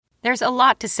There's a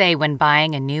lot to say when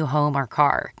buying a new home or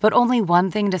car, but only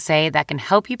one thing to say that can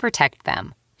help you protect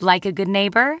them. Like a good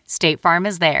neighbor, State Farm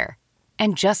is there.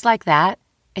 And just like that,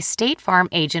 a State Farm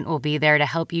agent will be there to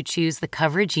help you choose the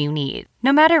coverage you need,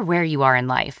 no matter where you are in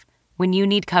life. When you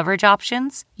need coverage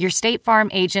options, your State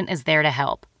Farm agent is there to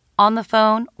help, on the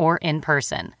phone or in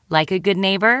person. Like a good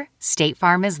neighbor, State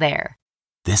Farm is there.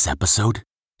 This episode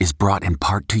is brought in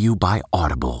part to you by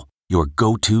Audible, your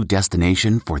go-to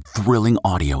destination for thrilling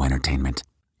audio entertainment.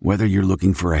 Whether you're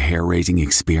looking for a hair-raising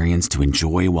experience to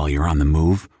enjoy while you're on the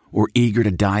move or eager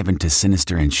to dive into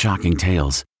sinister and shocking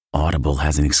tales, Audible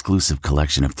has an exclusive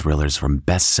collection of thrillers from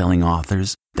best-selling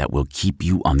authors that will keep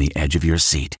you on the edge of your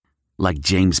seat. Like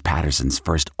James Patterson's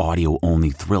first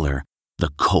audio-only thriller, The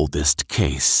Coldest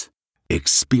Case.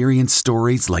 Experience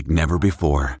stories like never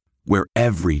before, where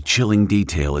every chilling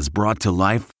detail is brought to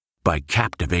life by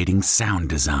captivating sound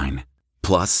design.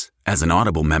 Plus, as an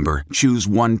Audible member, choose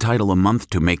one title a month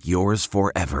to make yours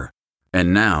forever.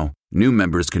 And now, new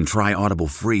members can try Audible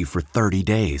free for 30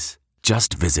 days.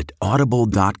 Just visit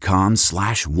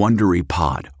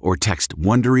audible.com/WonderyPod or text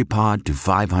WonderyPod to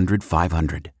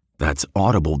 500-500. That's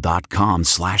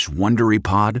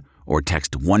audible.com/WonderyPod or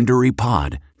text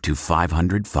WonderyPod to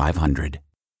 500-500.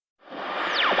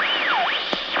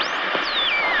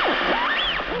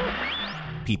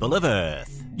 People of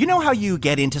Earth. You know how you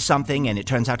get into something and it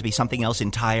turns out to be something else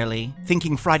entirely?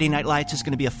 Thinking Friday Night Lights is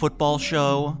going to be a football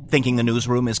show? Thinking the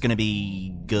newsroom is going to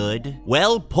be good?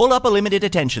 Well, pull up a limited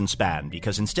attention span,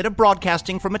 because instead of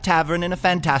broadcasting from a tavern in a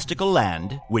fantastical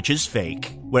land, which is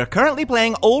fake, we're currently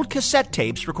playing old cassette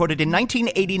tapes recorded in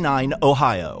 1989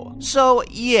 Ohio. So,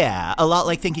 yeah, a lot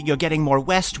like thinking you're getting more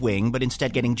West Wing, but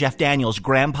instead getting Jeff Daniels'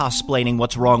 grandpa-splaining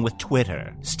what's wrong with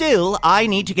Twitter. Still, I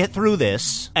need to get through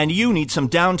this, and you need some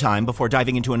downtime before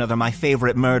diving into another My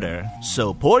Favorite Murder.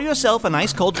 So pour yourself a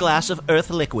nice cold glass of Earth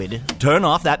liquid, turn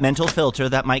off that mental filter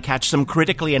that might catch some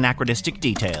critically anachronistic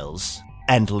details,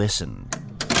 and listen.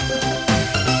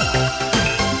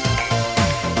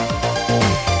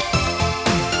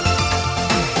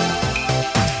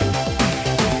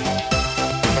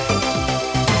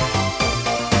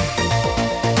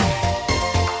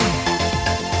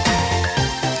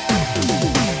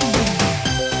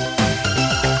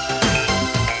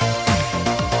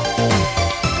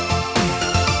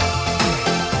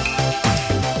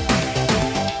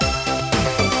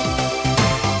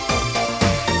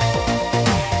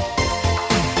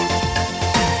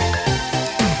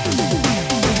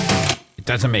 It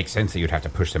doesn't make sense that you'd have to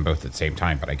push them both at the same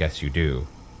time, but I guess you do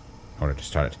in order to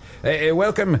start it.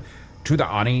 Welcome to the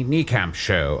Arnie Niekamp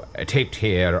Show, taped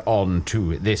here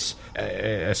onto this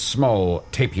small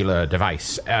tapular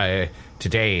device.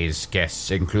 Today's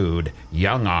guests include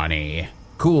Young Arnie,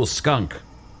 Cool Skunk,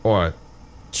 or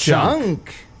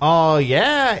Chunk. Oh,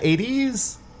 yeah,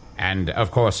 80s. And,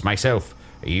 of course, myself,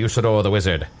 Usador the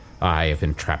Wizard. I have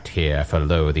been trapped here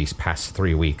for these past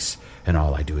 3 weeks, and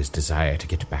all I do is desire to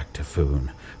get back to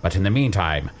Foon. But in the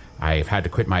meantime, I've had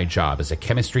to quit my job as a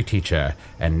chemistry teacher,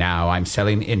 and now I'm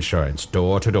selling insurance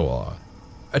door to door.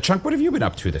 Chunk, what have you been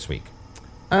up to this week?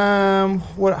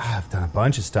 I've done a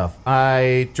bunch of stuff.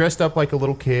 I dressed up like a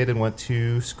little kid and went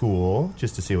to school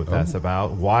just to see what that's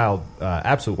about.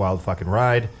 Absolute wild fucking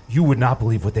ride. You would not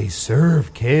believe what they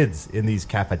serve kids in these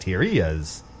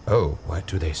cafeterias. Oh, what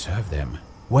do they serve them?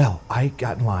 Well, I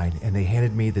got in line, and they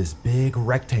handed me this big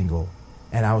rectangle,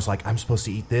 and I was like, I'm supposed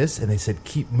to eat this? And they said,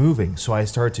 keep moving. So I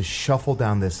started to shuffle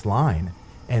down this line,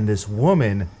 and this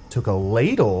woman took a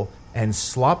ladle and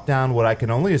slopped down what I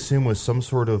can only assume was some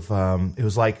sort of, it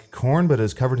was like corn, but it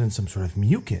was covered in some sort of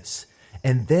mucus.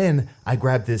 And then I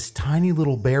grabbed this tiny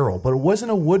little barrel, but it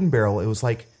wasn't a wooden barrel. It was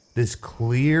like this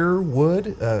clear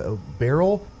wood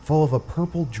barrel full of a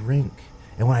purple drink.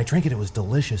 And when I drank it, it was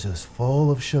delicious. It was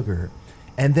full of sugar.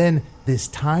 And then this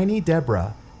tiny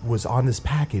Deborah was on this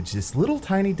package, this little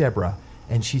tiny Deborah,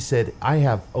 and she said, I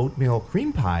have oatmeal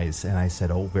cream pies. And I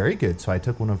said, oh, very good. So I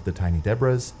took one of the tiny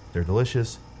Deborahs. They're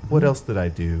delicious. What else did I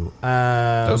do?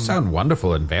 Those sound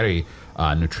wonderful and very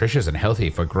nutritious and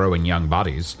healthy for growing young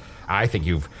bodies. I think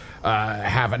you've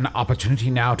have an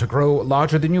opportunity now to grow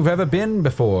larger than you've ever been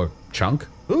before, Chunk.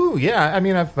 Ooh, yeah. I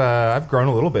mean, I've grown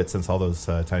a little bit since all those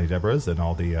tiny Deborahs and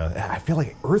all the. I feel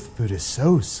like Earth food is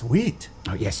so sweet.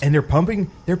 Oh yes, and they're pumping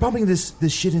this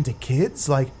shit into kids.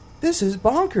 Like, this is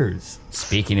bonkers.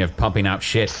 Speaking of pumping out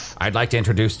shit, I'd like to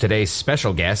introduce today's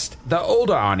special guest, the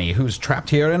older Arnie, who's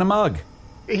trapped here in a mug.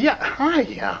 Yeah, hi,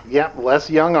 yeah. Less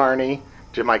young Arnie.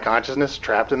 My consciousness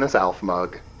trapped in this Alf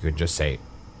mug. You could just say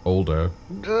older.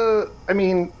 I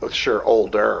mean, sure,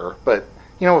 older, but.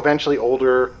 You know, eventually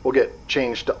older will get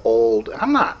changed to old.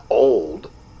 I'm not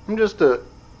old. I'm just a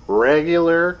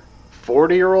regular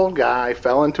 40-year-old guy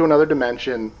fell into another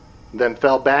dimension, then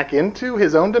fell back into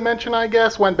his own dimension, I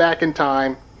guess, went back in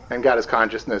time, and got his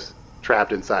consciousness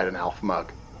trapped inside an Alf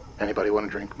mug. Anybody want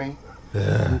to drink me?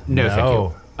 No, thank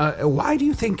you. Why do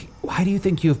you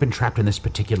think you've been trapped in this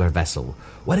particular vessel?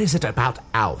 What is it about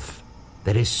Alf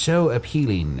that is so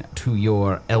appealing to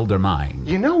your elder mind?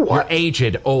 You know what? Your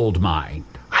aged old mind.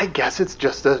 I guess it's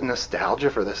just a nostalgia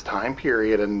for this time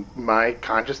period, and my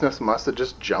consciousness must have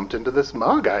just jumped into this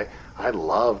mug. I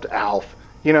loved Alf.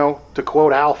 You know, to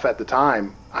quote Alf at the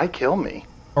time, I kill me.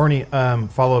 Arnie,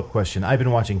 follow-up question. I've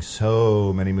been watching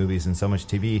so many movies and so much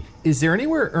TV. Is there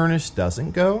anywhere Ernest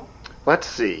doesn't go? Let's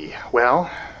see. Well...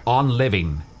 On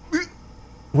living.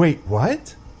 Wait,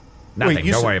 what? Nothing.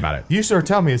 Wait, Don't worry about it. You start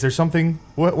tell me. Is there something...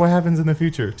 What happens in the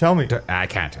future? Tell me. I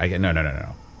can't.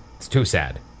 No. It's too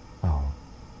sad. Oh.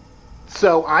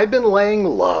 So I've been laying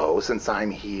low since I'm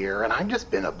here, and I've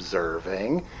just been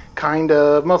observing, kind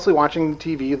of, mostly watching the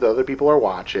TV that other people are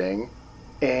watching,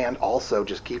 and also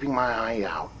just keeping my eye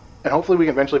out. And hopefully we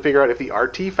can eventually figure out if the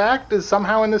artifact is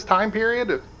somehow in this time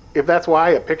period, if that's why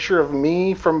a picture of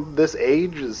me from this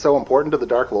age is so important to the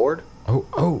Dark Lord.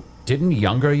 Oh, didn't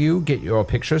younger you get your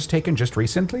pictures taken just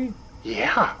recently?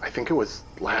 Yeah, I think it was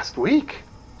last week.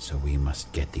 So we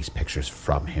must get these pictures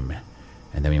from him,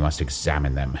 and then we must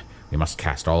examine them. We must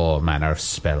cast all manner of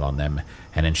spell on them,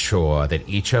 and ensure that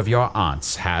each of your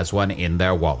aunts has one in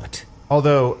their wallet.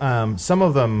 Although, some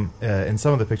of them, in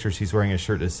some of the pictures, he's wearing a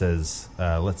shirt that says,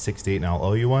 let's 68 and I'll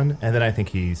owe you one. And then I think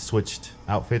he switched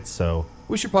outfits, so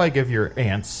we should probably give your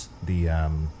aunts the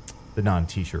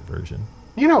non-t-shirt version.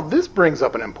 You know, this brings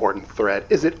up an important thread.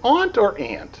 Is it aunt or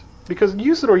aunt? Because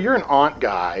Usador, you're an aunt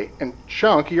guy, and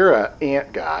Chunk, you're an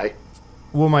aunt guy.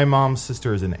 Well, my mom's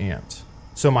sister is an aunt,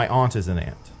 so my aunt is an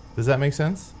aunt. Does that make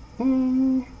sense?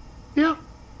 Yeah.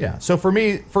 Yeah. So for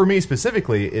me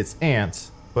specifically, it's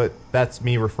aunt, but that's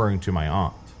me referring to my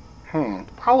aunt.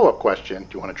 Follow-up question. Do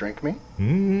you want to drink me?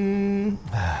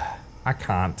 I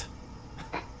can't.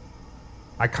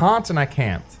 I can't and I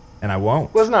can't. And I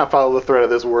won't. Let's not follow the thread of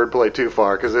this wordplay too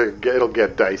far, because it'll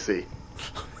get dicey.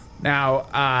 Now,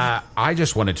 I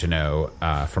just wanted to know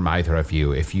from either of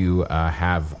you if you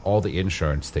have all the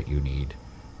insurance that you need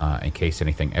in case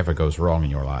anything ever goes wrong in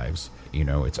your lives. You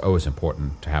know, it's always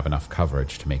important to have enough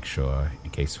coverage to make sure, in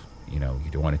case, you know,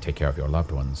 you do want to take care of your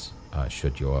loved ones,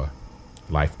 should your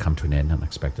life come to an end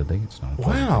unexpectedly. It's not a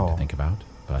pleasant thing to think about.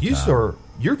 But,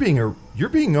 you're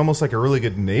being almost like a really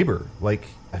good neighbor. Like,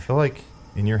 I feel like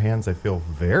in your hands, I feel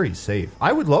very safe.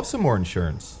 I would love some more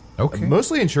insurance. Okay.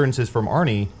 Mostly insurances from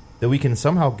Arnie that we can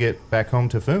somehow get back home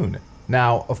to Foon.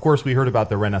 Now, of course, we heard about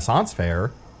the Renaissance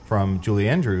Fair from Julie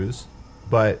Andrews,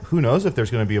 but who knows if there's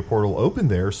going to be a portal open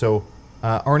there. So,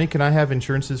 Arnie, can I have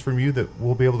insurances from you that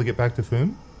we'll be able to get back to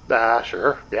Foon?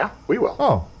 Sure. Yeah, we will.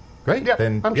 Oh, great. Yeah,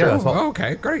 then, I'm sure. That's all.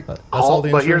 Okay, great. That's all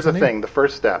the but here's the insurance I need. thing. The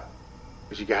first step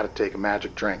is you got to take a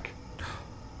magic drink.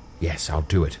 Yes, I'll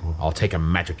do it. I'll take a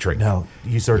magic drink. No,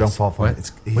 you sir, don't fall for What?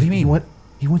 it. What do you mean?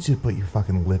 He wants you to put your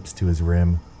fucking lips to his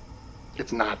rim.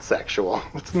 It's not sexual.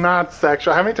 It's not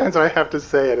sexual. How many times do I have to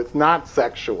say it? It's not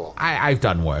sexual. I've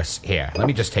done worse. Here, let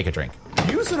me just take a drink.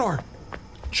 Usador!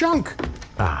 Chunk!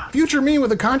 Future me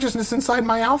with a consciousness inside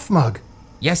my Alf mug.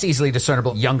 Yes, easily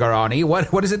discernible younger Arnie.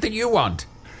 What is it that you want?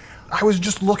 I was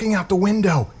just looking out the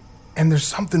window, and there's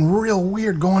something real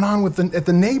weird going on at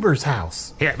the neighbor's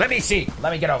house. Here, let me see.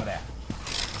 Let me get over there.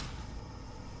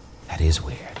 That is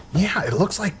weird. Yeah, it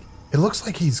looks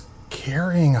like he's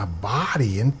carrying a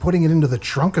body and putting it into the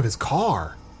trunk of his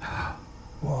car.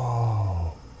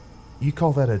 Whoa. You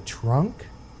call that a trunk?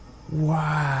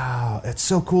 Wow. It's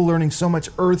so cool learning so much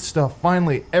Earth stuff.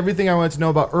 Finally, everything I wanted to know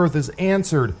about Earth is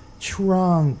answered.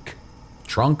 Trunk.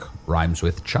 Trunk rhymes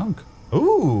with chunk.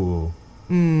 Ooh.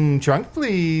 Trunk,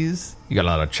 please. You got a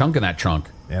lot of chunk in that trunk.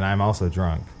 And I'm also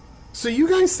drunk. So you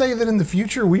guys say that in the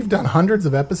future we've done hundreds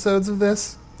of episodes of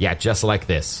this? Yeah, just like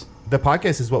this. The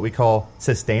podcast is what we call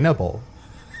sustainable.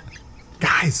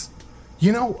 Guys,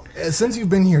 you know, since you've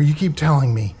been here, you keep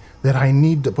telling me that I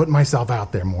need to put myself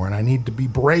out there more, and I need to be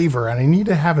braver, and I need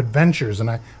to have adventures, and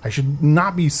I should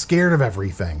not be scared of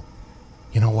everything.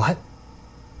 You know what?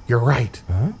 You're right.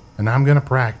 Huh? And I'm going to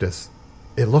practice.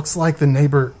 It looks like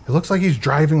he's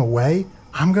driving away.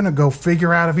 I'm going to go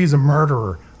figure out if he's a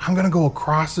murderer. I'm going to go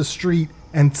across the street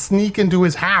and sneak into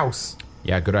his house.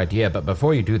 Yeah, good idea. But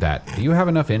before you do that, do you have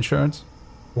enough insurance?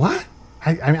 What?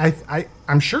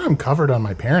 I'm sure I'm covered on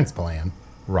my parents' plan.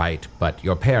 Right, but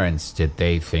your parents, did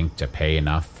they think to pay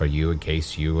enough for you in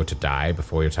case you were to die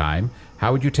before your time?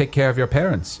 How would you take care of your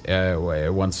parents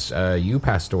once you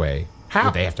passed away? How?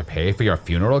 Would they have to pay for your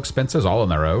funeral expenses all on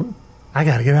their own? I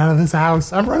gotta get out of this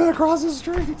house. I'm running across the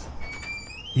street.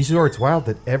 Usador, it's wild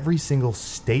that every single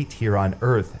state here on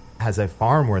Earth has a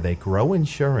farm where they grow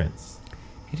insurance.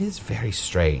 It is very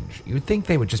strange. You'd think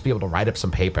they would just be able to write up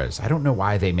some papers. I don't know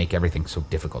why they make everything so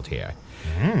difficult here.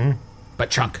 But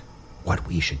Chunk, what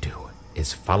we should do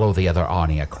is follow the other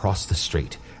Arnie across the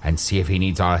street and see if he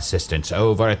needs our assistance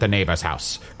over at the neighbor's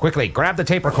house. Quickly, grab the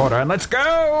tape recorder and let's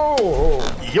go!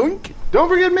 Yoink! Don't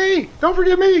forget me! Don't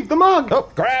forget me! The mug! Oh,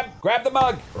 grab the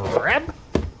mug! Grab?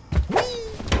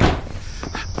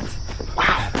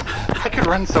 Wow, I could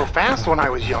run so fast when I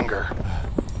was younger.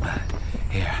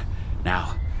 Here,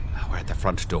 now, we're at the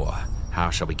front door.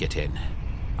 How shall we get in?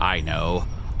 I know.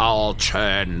 I'll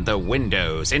turn the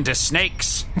windows into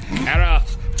snakes.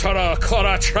 Arath Tora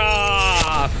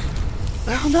Koratra!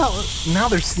 Now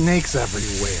there's snakes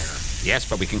everywhere. Yes,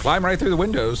 but we can climb right through the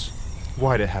windows.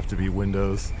 Why'd it have to be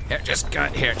windows?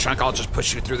 Here, Chunk, I'll just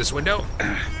push you through this window.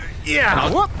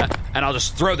 Yeah! And I'll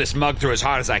just throw this mug through as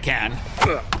hard as I can.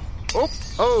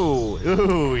 Oh,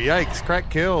 ooh, yikes, crack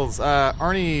kills.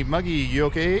 Arnie, Muggy, you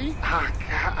okay? Ah,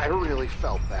 God, I really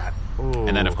felt that. Ooh.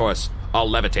 And then, of course, I'll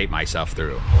levitate myself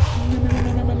through.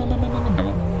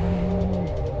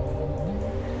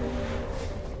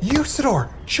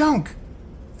 Usador, Chunk,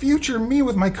 future me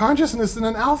with my consciousness in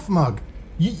an elf mug.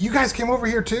 You guys came over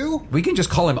here too? We can just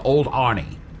call him Old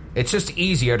Arnie. It's just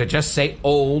easier to just say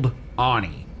Old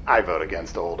Arnie. I vote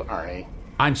against old Arnie.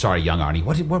 I'm sorry, young Arnie.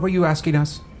 What were you asking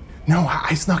us? No,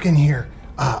 I snuck in here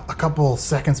a couple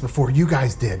seconds before you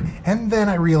guys did. And then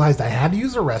I realized I had to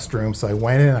use a restroom, so I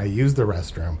went in and I used the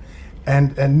restroom.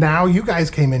 And now you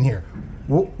guys came in here.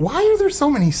 Why are there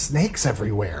so many snakes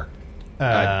everywhere?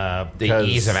 The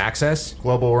ease of access?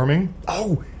 Global warming?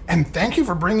 Oh, and thank you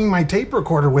for bringing my tape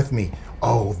recorder with me.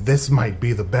 Oh, this might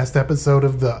be the best episode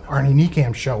of the Arnie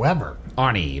Niekamp show ever.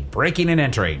 Arnie, breaking and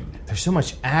entering. There's so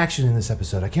much action in this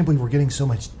episode. I can't believe we're getting so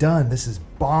much done. This is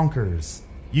bonkers.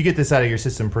 You get this out of your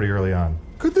system pretty early on.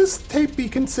 Could this tape be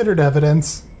considered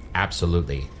evidence?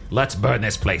 Absolutely. Let's burn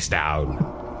this place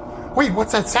down. Wait,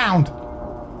 what's that sound?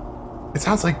 It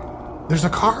sounds like there's a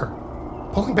car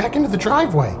pulling back into the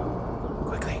driveway.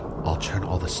 Quickly, I'll turn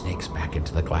all the snakes back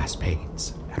into the glass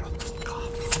panes.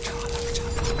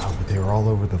 Oh, but they were all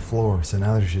over the floor, so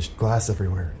now there's just glass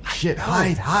everywhere. Shit,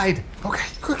 hide. Okay,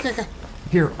 quick.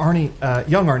 Here, Arnie,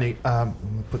 young Arnie, I'm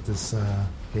gonna put this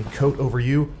coat over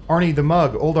you. Arnie, the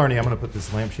mug, old Arnie, I'm gonna put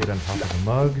this lampshade on top of the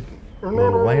mug.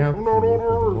 Little lamp.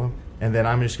 And then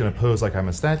I'm just gonna pose like I'm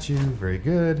a statue. Very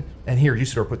good. And here,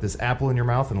 Usador, put this apple in your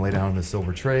mouth and lay down on the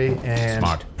silver tray. And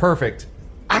Smart. Perfect.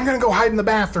 I'm gonna go hide in the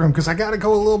bathroom because I gotta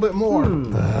go a little bit more.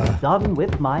 Done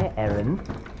with my errand,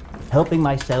 helping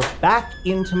myself back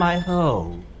into my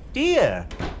hole. Dear,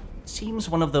 seems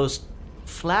one of those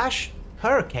flash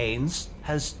hurricanes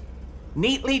has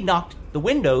neatly knocked the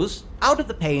windows out of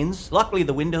the panes. Luckily,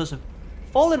 the windows have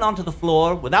fallen onto the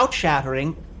floor without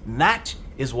shattering. And that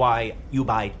is why you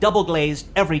buy double glazed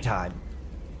every time.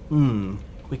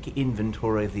 Quick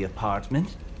inventory of the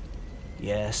apartment.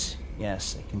 Yes,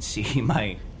 I can see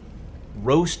my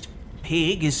roast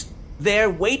pig is there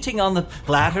waiting on the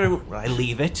platter where I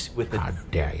leave it with How the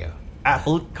dare you?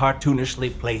 apple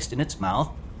cartoonishly placed in its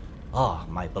mouth. Ah,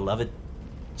 my beloved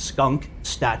skunk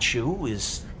statue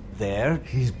is there,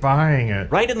 He's buying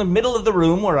it. right in the middle of the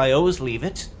room where I always leave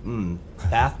it.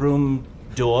 Bathroom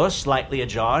door slightly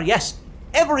ajar. Yes,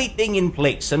 everything in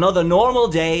place. Another normal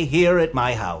day here at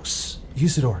my house.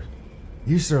 Usador.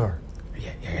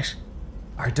 Yes?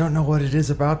 I don't know what it is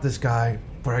about this guy,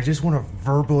 but I just want to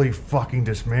verbally fucking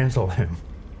dismantle him.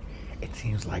 It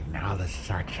seems like now this is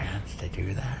our chance to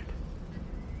do that.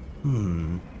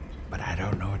 But I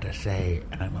don't know what to say,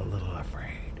 and I'm a little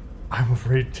afraid. I'm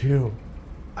afraid too.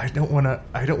 I don't want to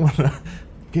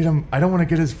get him. I don't want to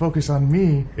get his focus on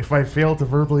me if I fail to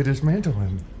verbally dismantle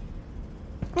him.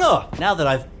 Oh, now that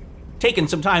I've taken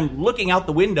some time looking out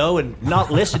the window and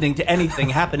not listening to anything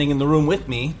happening in the room with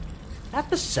me, at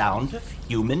the sound of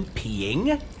human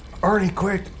peeing. Arnie,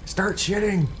 quick, start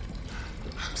shitting.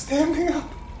 I'm standing up.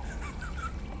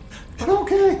 But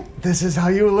okay. This is how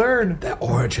you learn. The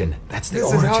origin. That's the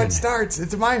This origin. is how it starts.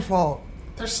 It's my fault.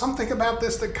 There's something about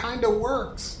this that kind of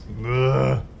works.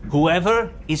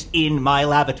 Whoever is in my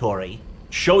lavatory,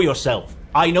 show yourself.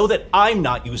 I know that I'm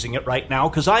not using it right now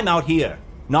because I'm out here,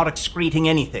 not excreting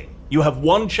anything. You have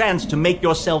one chance to make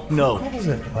yourself known. What was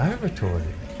it? Lavatory.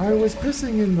 I was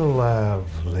pissing in the lav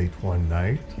late one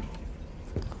night.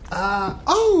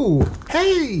 Oh,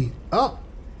 hey.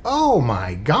 Oh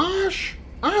my gosh.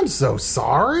 I'm so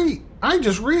sorry. I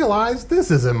just realized this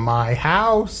isn't my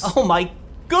house. Oh my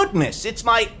goodness, it's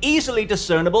my easily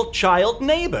discernible child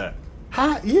neighbor.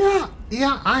 Yeah.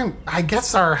 I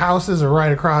guess our houses are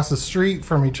right across the street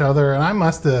from each other, and I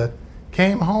must have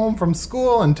came home from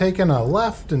school and taken a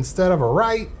left instead of a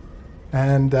right,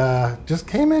 and just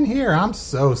came in here. I'm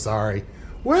so sorry.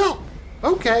 Well,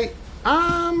 okay,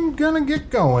 I'm gonna get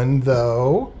going,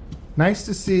 though. Nice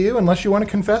to see you, unless you want to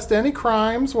confess to any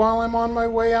crimes while I'm on my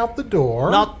way out the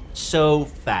door. Not so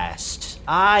fast.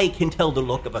 I can tell the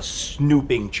look of a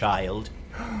snooping child.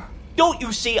 Don't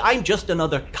you see, I'm just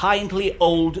another kindly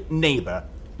old neighbor,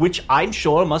 which I'm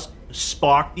sure must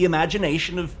spark the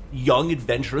imagination of young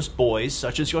adventurous boys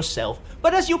such as yourself.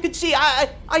 But as you can see,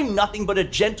 I'm nothing but a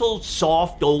gentle,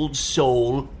 soft old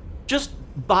soul, just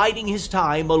biding his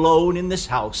time alone in this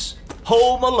house.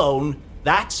 Home alone,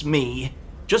 that's me.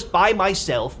 Just by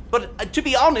myself. But to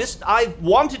be honest, I've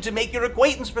wanted to make your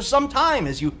acquaintance for some time,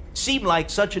 as you seem like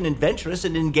such an adventurous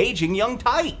and engaging young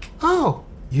tyke. Oh.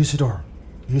 Usador,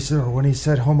 when he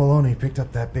said home alone, he picked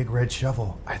up that big red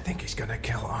shovel. I think he's gonna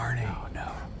kill Arnie. Oh,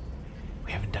 no.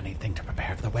 We haven't done anything to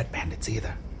prepare for the wet bandits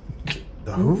either.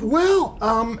 Well,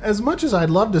 as much as I'd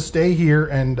love to stay here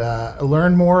and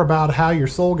learn more about how your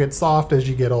soul gets soft as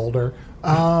you get older,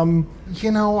 I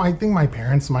think my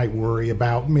parents might worry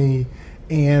about me.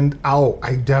 And,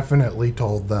 I definitely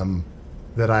told them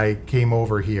that I came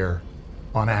over here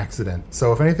on accident.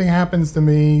 So if anything happens to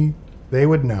me, they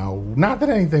would know. Not that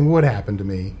anything would happen to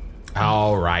me.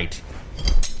 All right.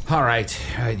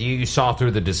 You saw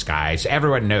through the disguise.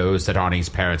 Everyone knows that Arnie's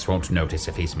parents won't notice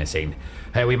if he's missing.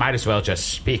 We might as well just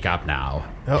speak up now.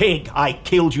 Pig, I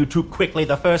killed you too quickly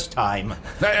the first time.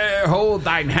 Hold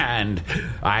thine hand.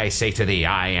 I say to thee,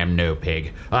 I am no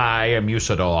pig. I am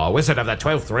Usador, wizard of the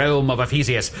 12th realm of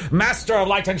Ephesius, master of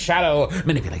light and shadow,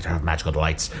 manipulator of magical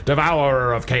delights,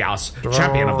 devourer of chaos,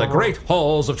 champion of the great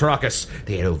halls of Tarakas.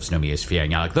 The elves know me as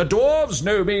Fiangyalak. The dwarves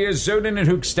know me as Zonin and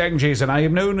Hookstanges, and I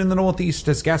am known in the northeast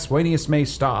as Gaswanius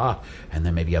Maystar, and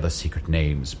there may be other secret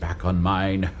names back on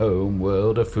mine home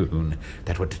world of Foon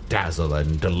that would dazzle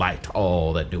and delight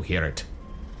all that do hear it.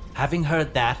 Having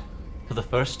heard that for the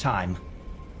first time,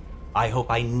 I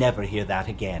hope I never hear that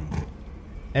again.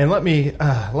 And let me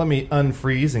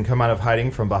unfreeze and come out of hiding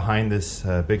from behind this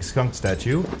big skunk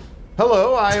statue.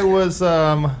 Hello, I was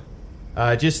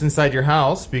just inside your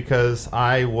house because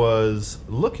I was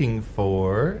looking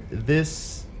for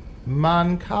this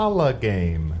Mancala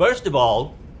game. First of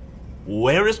all,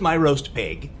 where is my roast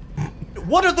pig?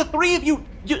 What are the three of you?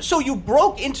 So you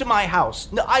broke into my house.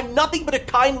 I'm nothing but a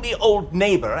kindly old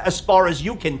neighbor, as far as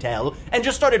you can tell, and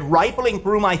just started rifling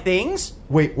through my things?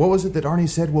 Wait, what was it that Arnie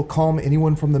said will calm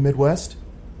anyone from the Midwest?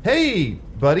 Hey,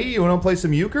 buddy, you want to play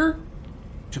some euchre?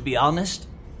 To be honest,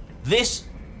 this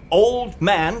old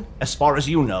man, as far as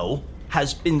you know,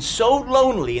 has been so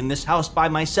lonely in this house by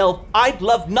myself, I'd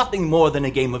love nothing more than a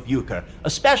game of euchre,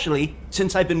 especially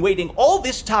since I've been waiting all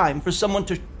this time for someone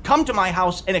to come to my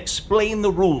house and explain the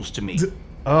rules to me.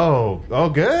 Oh,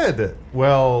 good.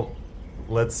 Well,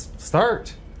 let's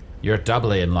start. You're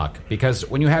doubly in luck, because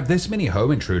when you have this many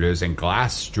home intruders and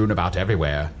glass strewn about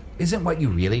everywhere, isn't what you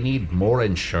really need more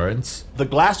insurance? The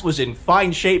glass was in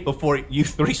fine shape before you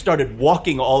three started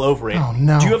walking all over it. Oh,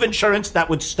 no. Do you have insurance that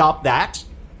would stop that?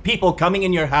 People coming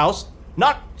in your house,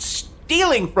 not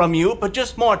stealing from you, but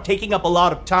just more taking up a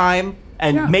lot of time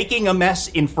and making a mess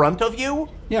in front of you?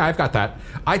 Yeah, I've got that.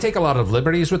 I take a lot of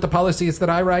liberties with the policies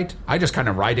that I write. I just kind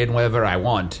of write in whatever I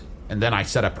want, and then I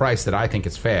set a price that I think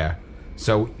is fair.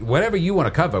 So whatever you want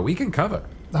to cover, we can cover.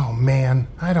 Oh, man,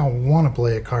 I don't want to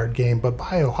play a card game, but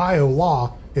by Ohio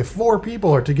law, if 4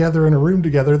 people are together in a room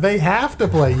together, they have to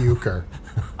play euchre.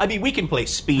 I mean, we can play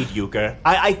speed euchre.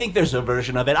 I think there's a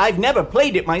version of it. I've never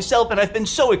played it myself, and I've been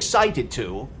so excited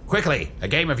to. Quickly, a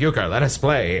game of euchre. Let us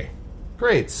play.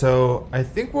 Great, so I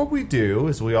think what we do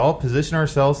is we all position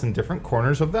ourselves in different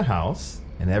corners of the house,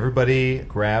 and everybody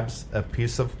grabs a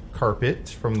piece of carpet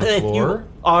from the floor. If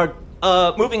you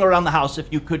are moving around the house, if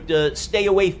you could stay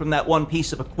away from that one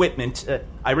piece of equipment.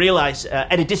 I realize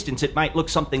at a distance it might look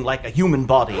something like a human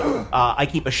body. I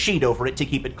keep a sheet over it to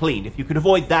keep it clean. If you could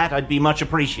avoid that, I'd be much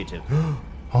appreciative.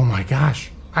 Oh my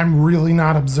gosh, I'm really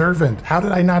not observant. How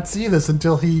did I not see this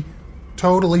until he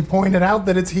totally pointed out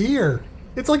that it's here?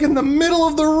 It's like in the middle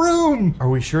of the room. Are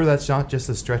we sure that's not just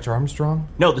the Stretch Armstrong?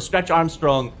 No, the Stretch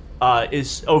Armstrong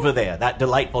is over there. That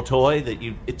delightful toy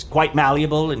it's quite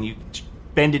malleable and you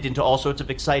bend it into all sorts of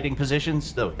exciting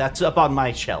positions. Though that's up on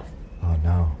my shelf. Oh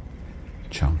no.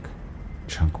 Chunk,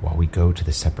 while we go to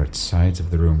the separate sides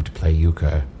of the room to play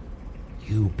euchre,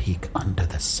 you peek under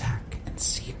the sack and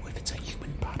see if it's a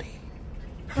human body.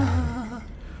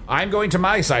 I'm going to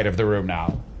my side of the room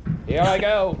now. Here I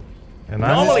go. And I'm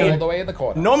just Normally, gonna- All the way in the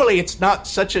corner. Normally, it's not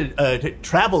such a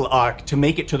travel arc to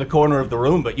make it to the corner of the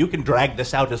room, but you can drag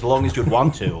this out as long as you'd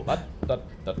want to.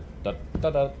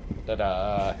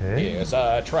 Here's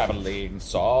a traveling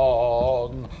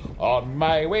song. On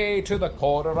my way to the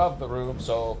corner of the room,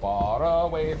 so far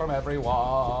away from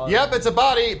everyone. Yep, it's a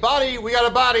body. Body, we got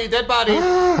a body, dead body.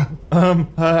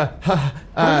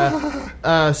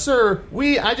 Sir,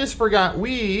 I just forgot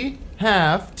we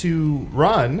have to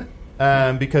run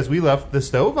because we left the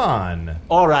stove on.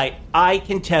 All right, I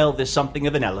can tell there's something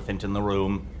of an elephant in the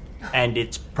room, and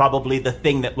it's probably the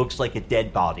thing that looks like a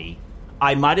dead body.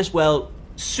 I might as well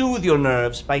soothe your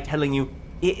nerves by telling you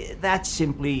that's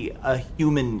simply a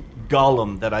human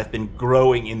golem that I've been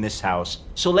growing in this house.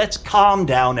 So let's calm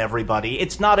down, everybody.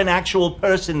 It's not an actual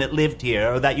person that lived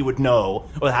here or that you would know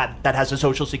or that has a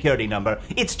social security number.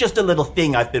 It's just a little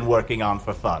thing I've been working on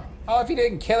for fun. Oh, if he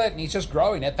didn't kill it and he's just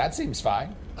growing it, that seems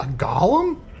fine. A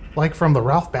golem? Like from the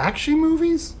Ralph Bakshi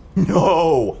movies?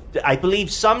 No! I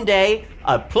believe someday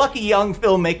a plucky young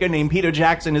filmmaker named Peter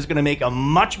Jackson is going to make a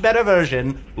much better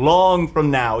version long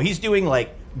from now. He's doing,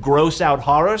 like, gross-out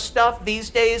horror stuff these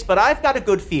days, but I've got a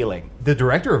good feeling. The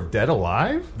director of Dead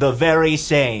Alive? The very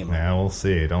same. Yeah, we'll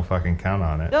see. Don't fucking count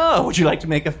on it. Oh, would you like to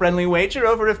make a friendly wager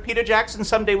over if Peter Jackson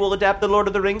someday will adapt the Lord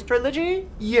of the Rings trilogy?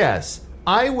 Yes.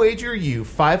 I wager you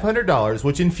 $500,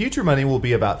 which in future money will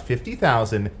be about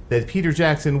 $50,000, that Peter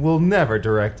Jackson will never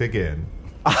direct again.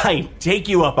 I take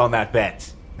you up on that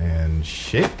bet. And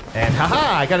shit. And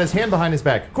haha, I got his hand behind his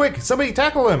back. Quick, somebody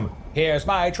tackle him. Here's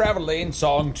my traveling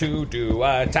song to do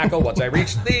a tackle once I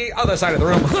reach the other side of the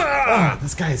room.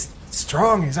 This guy's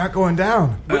strong. He's not going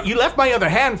down. But you left my other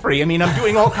hand free. I mean, I'm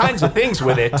doing all kinds of things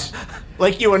with it.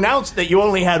 Like you announced that you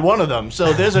only had one of them,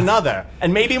 so there's another.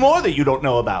 And maybe more that you don't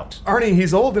know about. Arnie,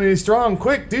 he's old and he's strong.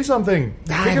 Quick, do something.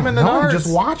 Kick him in the I'm nards.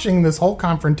 just watching this whole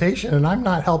confrontation, and I'm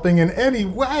not helping in any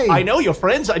way. I know your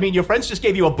friends. I mean, your friends just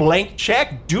gave you a blank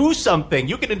check. Do something.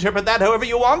 You can interpret that however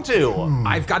you want to.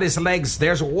 I've got his legs.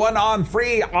 There's one arm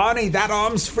free. Arnie, that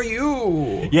arm's for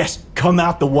you. Yes, come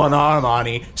out the one arm,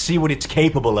 Arnie. See what it's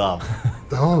capable of.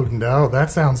 Oh, no, that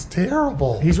sounds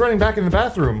terrible. He's running back in the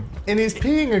bathroom, and he's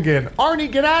peeing again. Arnie,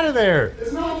 get out of there.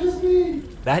 It's not just me.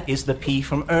 That is the pee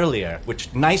from earlier,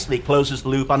 which nicely closes the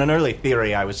loop on an early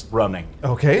theory I was running.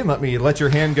 Okay, let your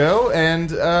hand go.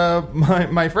 And,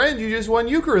 my friend, you just won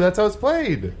euchre. That's how it's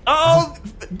played. Oh,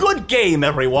 good game,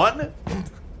 everyone.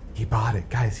 He bought it,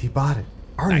 guys. He bought it.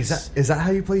 Arnie, Nice. is that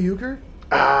how you play euchre?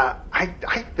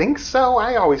 I think so.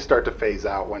 I always start to phase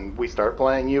out when we start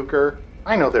playing euchre.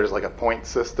 I know there's like a point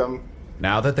system.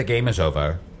 Now that the game is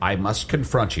over, I must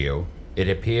confront you. It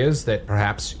appears that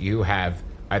perhaps you have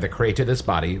either created this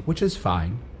body, which is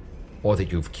fine, or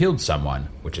that you've killed someone,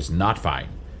 which is not fine,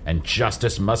 and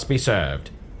justice must be served.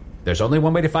 There's only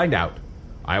one way to find out.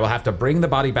 I will have to bring the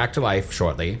body back to life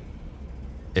shortly.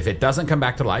 If it doesn't come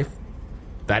back to life,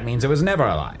 that means it was never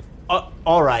alive.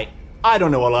 All right. I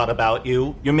don't know a lot about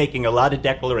you. You're making a lot of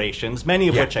declarations, many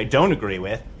of which I don't agree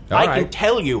with. All I right. can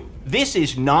tell you, this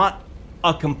is not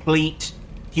a complete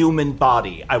human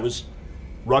body. I was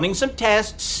running some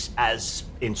tests as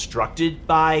instructed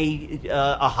by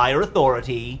a higher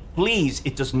authority. Please,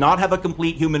 it does not have a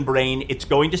complete human brain. It's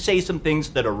going to say some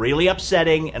things that are really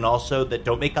upsetting and also that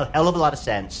don't make a hell of a lot of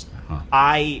sense.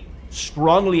 I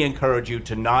strongly encourage you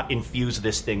to not infuse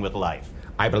this thing with life.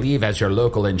 I believe as your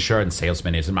local insurance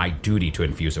salesman, it is my duty to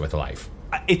infuse it with life.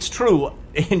 It's true.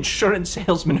 Insurance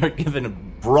salesmen are given a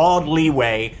broad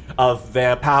leeway of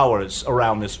their powers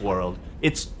around this world.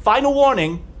 It's final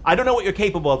warning. I don't know what you're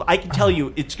capable of. I can tell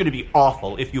you it's going to be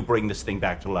awful if you bring this thing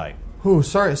back to life. Oh,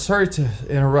 sorry to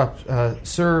interrupt,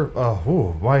 sir.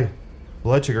 My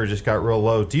blood sugar just got real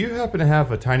low. Do you happen to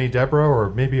have a Tiny Deborah or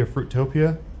maybe a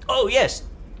Fruitopia? Oh, yes.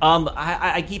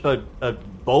 I keep a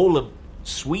bowl of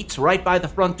sweets right by the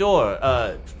front door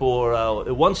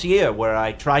for once a year, where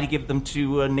I try to give them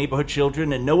to neighborhood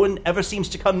children, and no one ever seems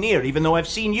to come near, even though I've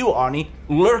seen you, Arnie,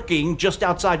 lurking just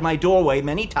outside my doorway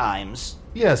many times.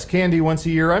 Yes, candy once a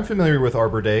year. I'm familiar with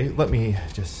Arbor Day. Let me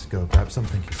just go grab some.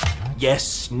 Thank you so much.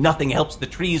 Yes, nothing helps the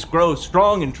trees grow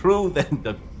strong and true than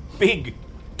the big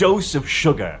dose of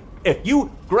sugar. If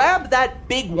you grab that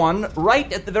big one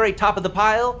right at the very top of the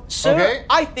pile, sir, Okay.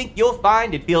 I think you'll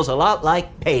find it feels a lot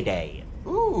like payday.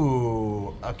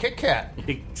 Ooh, a Kit Kat.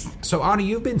 So, Arnie,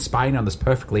 you've been spying on this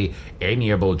perfectly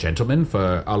amiable gentleman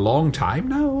for a long time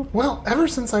now? Well, ever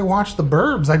since I watched The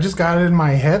Burbs, I just got it in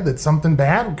my head that something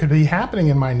bad could be happening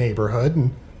in my neighborhood,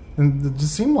 and it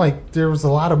just seemed like there was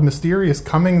a lot of mysterious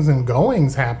comings and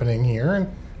goings happening here,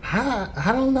 and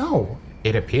I don't know.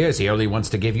 It appears he only wants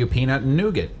to give you peanut and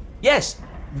nougat. Yes,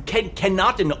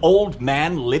 Cannot an old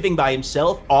man living by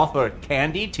himself offer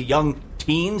candy to young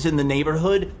teens in the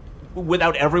neighborhood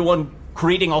without everyone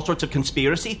creating all sorts of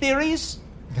conspiracy theories?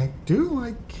 I do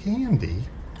like candy.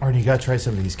 Arnie, you gotta try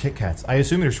some of these Kit Kats. I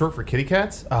assume they're short for kitty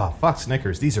cats? Oh, fuck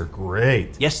Snickers. These are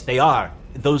great. Yes, they are.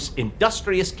 Those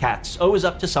industrious cats always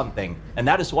up to something. And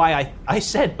that is why I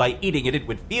said by eating it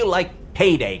would feel like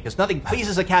payday, because nothing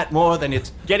pleases a cat more than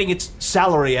it's getting its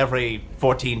salary every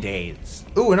 14 days.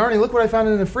 Ooh, and Arnie, look what I found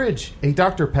in the fridge. A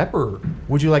Dr. Pepper.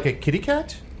 Would you like a kitty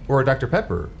cat or a Dr.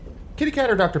 Pepper? Kitty cat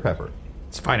or Dr. Pepper?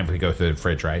 It's fine if we go through the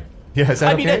fridge, right? Yeah, is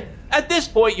that okay? I mean, at this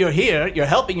point, you're here. You're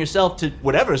helping yourself to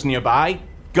whatever's nearby.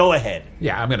 Go ahead.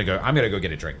 Yeah, I'm gonna go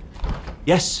get a drink.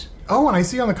 Yes. Oh, and I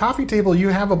see on the coffee table you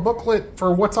have a booklet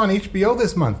for what's on HBO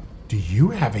this month. Do you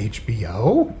have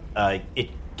HBO? It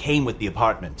came with the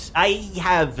apartment. I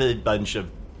have a bunch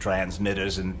of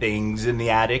transmitters and things in the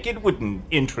attic. It wouldn't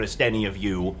interest any of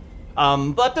you.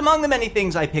 But among the many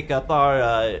things I pick up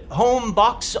are Home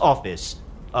Box Office,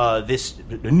 this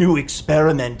new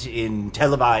experiment in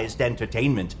televised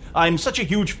entertainment. I'm such a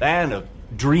huge fan of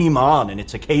Dream On and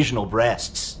its occasional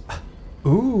breasts.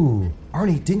 Ooh.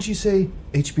 Arnie, didn't you say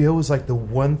HBO is like the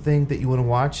one thing that you want to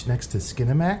watch next to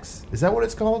Skinamax? Is that what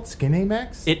it's called?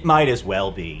 Skinamax? It might as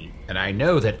well be. And I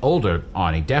know that older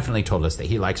Arnie definitely told us that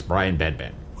he likes Brian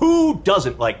Benben. Who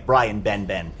doesn't like Brian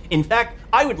Benben? In fact,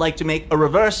 I would like to make a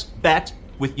reverse bet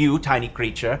with you, tiny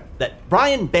creature, that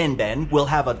Brian Benben will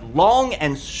have a long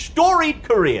and storied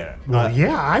career. Well,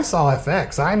 yeah, I saw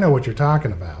FX. I know what you're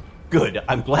talking about. Good.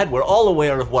 I'm glad we're all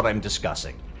aware of what I'm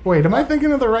discussing. Wait, am I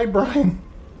thinking of the right Brian?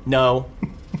 No.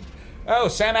 Oh,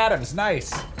 Sam Adams,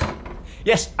 nice.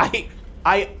 Yes,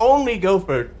 I only go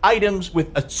for items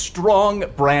with a strong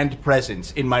brand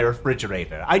presence in my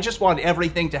refrigerator. I just want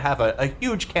everything to have a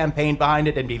huge campaign behind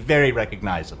it and be very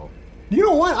recognizable. You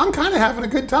know what? I'm kind of having a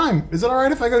good time. Is it all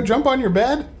right if I go jump on your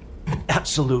bed?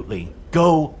 Absolutely.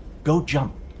 Go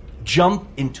jump. Jump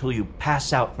until you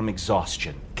pass out from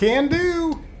exhaustion. Can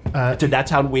do. Did that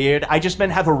sound weird? I just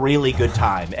meant have a really good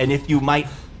time. And if you might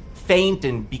faint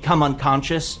and become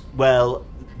unconscious, well,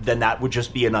 then that would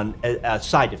just be a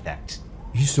side effect.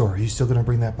 Are you still gonna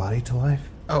bring that body to life?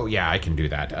 Oh, yeah, I can do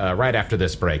that right after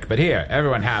this break. But here,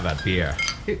 everyone have a beer.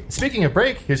 Speaking of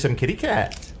break, here's some kitty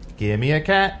cat. Give me a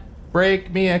cat,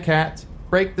 break me a cat,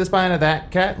 break the spine of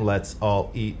that cat, let's all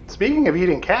eat. Speaking of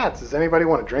eating cats, does anybody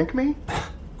want to drink me?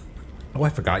 Oh, I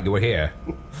forgot you were here.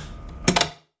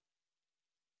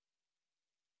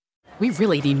 We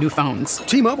really need new phones.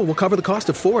 T-Mobile will cover the cost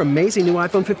of 4 amazing new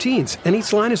iPhone 15s, and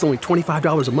each line is only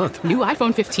 $25 a month. New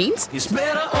iPhone 15s? It's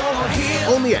better over here.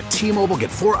 Only at T-Mobile, get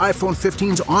 4 iPhone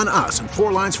 15s on us and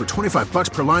 4 lines for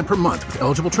 $25 per line per month with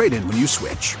eligible trade-in when you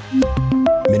switch.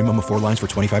 Minimum of 4 lines for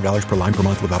 $25 per line per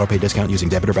month with autopay discount using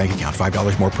debit or bank account.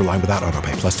 $5 more per line without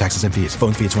autopay, plus taxes and fees.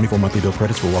 Phone fee at 24 monthly bill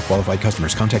credits for well-qualified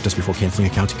customers. Contact us before canceling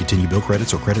account to continue bill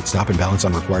credits or credit stop and balance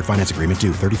on required finance agreement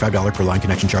due. $35 per line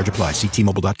connection charge applies. See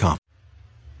T-Mobile.com.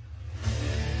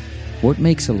 What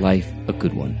makes a life a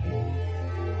good one?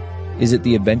 Is it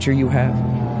the adventure you have?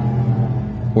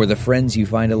 Or the friends you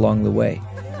find along the way?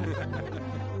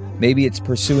 Maybe it's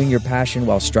pursuing your passion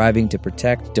while striving to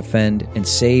protect, defend, and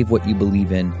save what you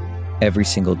believe in every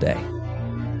single day.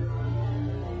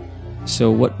 So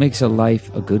what makes a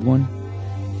life a good one?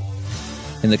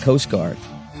 In the Coast Guard,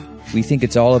 we think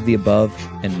it's all of the above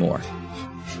and more.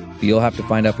 But you'll have to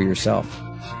find out for yourself.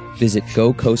 Visit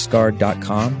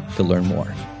GoCoastGuard.com to learn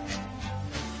more.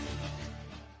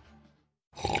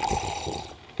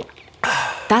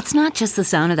 That's not just the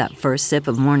sound of that first sip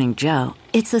of Morning Joe.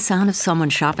 It's the sound of someone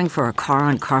shopping for a car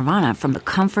on Carvana from the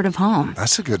comfort of home.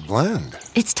 That's a good blend.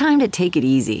 It's time to take it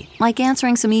easy, like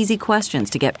answering some easy questions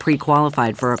to get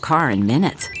pre-qualified for a car in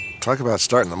minutes. Talk about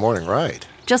starting the morning right.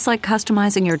 Just like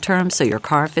customizing your terms so your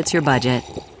car fits your budget.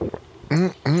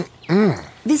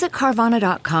 Visit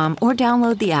Carvana.com or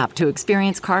download the app to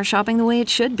experience car shopping the way it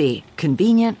should be.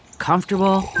 Convenient,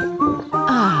 comfortable.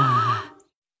 Ah.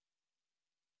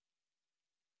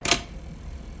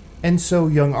 And so,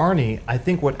 young Arnie, I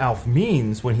think what Alf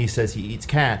means when he says he eats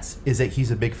cats is that he's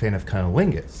a big fan of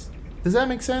cunnilingus. Does that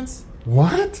make sense?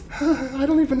 What? I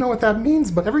don't even know what that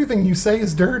means, but everything you say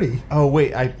is dirty. Oh,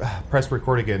 wait, I pressed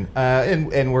record again.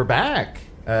 And we're back.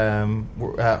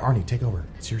 Arnie, take over.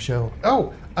 It's your show.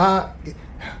 Oh,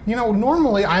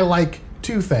 normally I like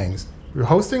 2 things.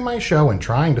 Hosting my show and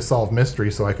trying to solve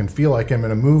mysteries so I can feel like I'm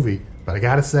in a movie. But I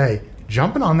gotta say,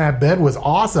 jumping on that bed was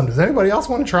awesome. Does anybody else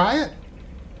want to try it?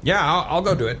 Yeah, I'll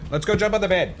go do it. Let's go jump on the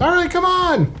bed. All right, come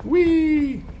on.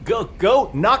 Whee!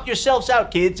 Go, knock yourselves out,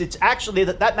 kids. It's actually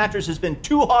that mattress has been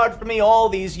too hard for me all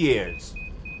these years.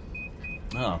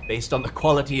 Oh, based on the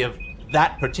quality of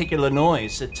that particular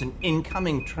noise. It's an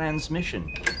incoming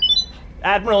transmission.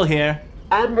 Admiral here.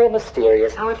 Admiral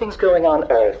Mysterious, how are things going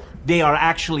on Earth? They are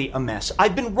actually a mess.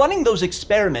 I've been running those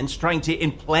experiments trying to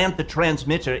implant the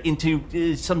transmitter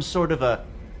into some sort of a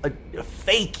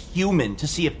fake human to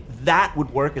see if that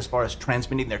would work as far as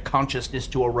transmitting their consciousness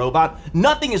to a robot.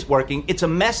 Nothing is working. It's a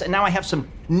mess, and now I have some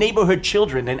neighborhood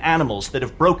children and animals that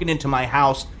have broken into my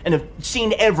house and have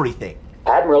seen everything.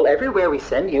 Admiral, everywhere we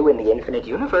send you in the infinite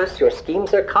universe, your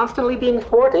schemes are constantly being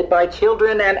thwarted by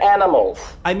children and animals.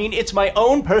 I mean, it's my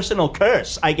own personal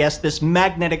curse, I guess, this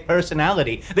magnetic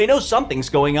personality. They know something's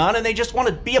going on, and they just want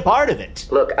to be a part of it.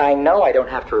 Look, I know I don't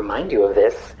have to remind you of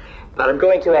this, but I'm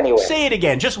going to anyway. Say it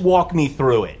again. Just walk me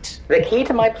through it. The key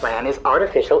to my plan is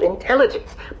artificial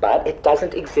intelligence, but it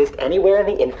doesn't exist anywhere in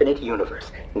the infinite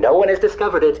universe. No one has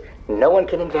discovered it. No one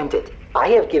can invent it. I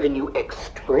have given you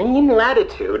extreme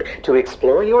latitude to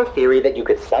explore your theory that you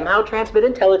could somehow transmit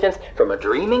intelligence from a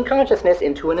dreaming consciousness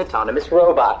into an autonomous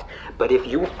robot. But if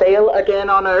you fail again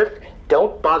on Earth,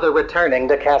 don't bother returning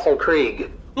to Castle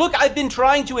Krieg. Look, I've been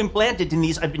trying to implant it in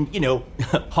these. I've been,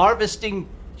 harvesting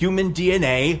human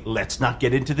DNA, let's not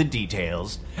get into the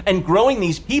details, and growing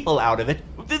these people out of it.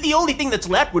 The only thing that's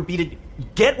left would be to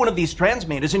get one of these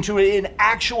transmitters into an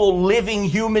actual living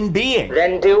human being.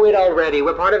 Then do it already.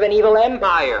 We're part of an evil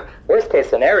empire. Worst case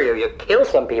scenario, you kill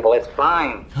some people, it's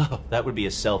fine. Oh, that would be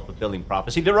a self-fulfilling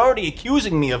prophecy. They're already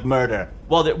accusing me of murder.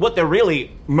 Well, what they're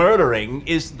really murdering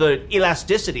is the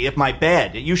elasticity of my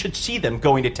bed. You should see them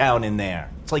going to town in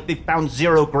there. It's like they found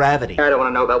zero gravity. I don't want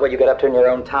to know about what you got up to in your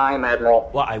own time,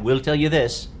 Admiral. Well, I will tell you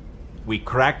this. We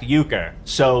cracked Euchre,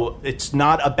 so it's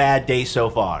not a bad day so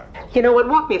far. You know what?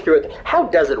 Walk me through it. How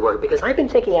does it work? Because I've been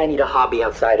thinking I need a hobby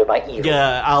outside of my evil.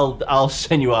 Yeah, I'll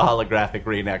send you a holographic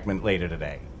reenactment later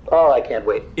today. Oh, I can't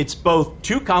wait. It's both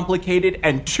too complicated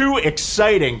and too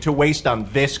exciting to waste on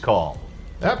this call.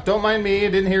 Oh, don't mind me.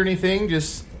 I didn't hear anything.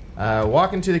 Just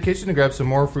walk into the kitchen and grab some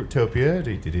more Fruitopia.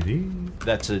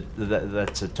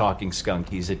 That's a talking skunk.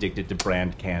 He's addicted to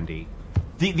brand candy.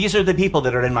 These are the people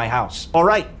that are in my house. All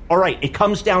right. It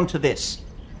comes down to this.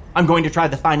 I'm going to try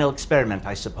the final experiment,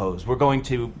 I suppose. We're going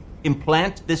to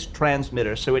implant this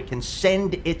transmitter so it can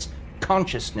send its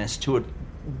consciousness to a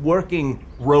working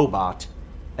robot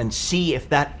and see if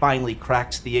that finally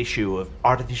cracks the issue of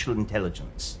artificial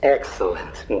intelligence.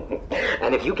 Excellent.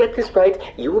 And if you get this right,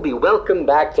 you will be welcomed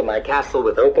back to my castle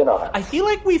with open arms. I feel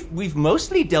like we've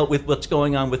mostly dealt with what's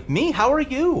going on with me. How are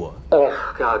you?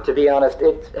 Oh, God, to be honest,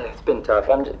 it's been tough.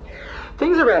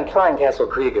 Things around trying Castle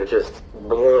Krieg are just...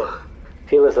 Ugh.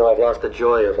 Feel as though I've lost the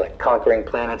joy of, conquering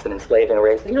planets and enslaving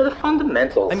races. The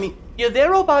fundamentals. I mean, you're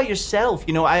there all by yourself.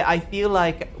 I feel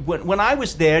like when I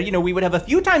was there, we would have a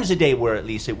few times a day where at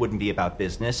least it wouldn't be about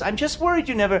business. I'm just worried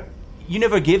you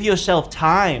never give yourself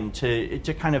time to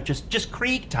kind of just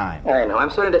Krieg time. I know. I'm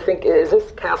starting to think, is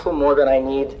this castle more than I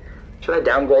need? Should I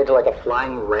downgrade to a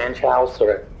flying ranch house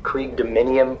or a Krieg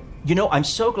dominium? I'm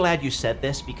so glad you said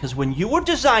this, because when you were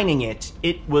designing it,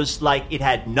 it was like it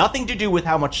had nothing to do with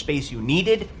how much space you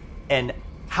needed and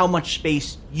how much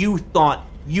space you thought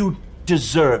you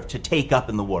deserved to take up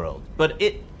in the world. But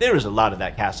there is a lot of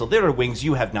that castle. There are wings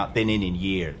you have not been in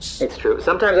years. It's true.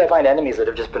 Sometimes I find enemies that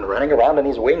have just been running around in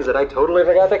these wings that I totally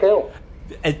forgot to kill.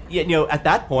 At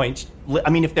that point,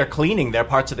 if they're cleaning their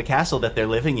parts of the castle that they're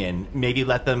living in, maybe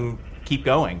let them keep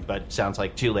going. But sounds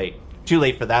like too late. Too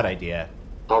late for that idea.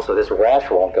 Also, this rash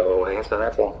won't go away, so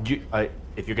that's all.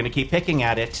 If you're going to keep picking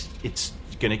at it, it's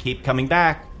going to keep coming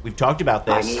back. We've talked about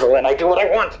this. I'm evil and I do what I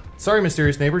want. Sorry,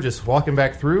 mysterious neighbor. Just walking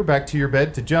back to your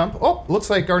bed to jump. Oh, looks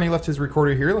like Arnie left his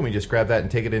recorder here. Let me just grab that and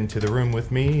take it into the room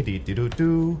with me.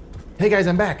 Hey, guys,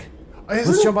 I'm back.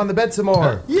 Let's jump on the bed some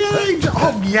more. Yay!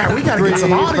 Oh, yeah, we gotta get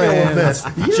some audio of this.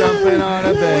 Jumping on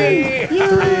a bed. 3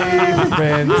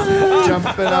 friends jumping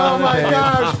on a bed. Oh my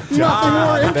gosh, nothing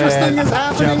more interesting is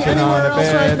happening anywhere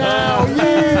else right now.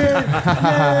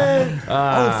 Yay!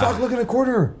 Oh, fuck, look in the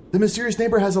corner. The mysterious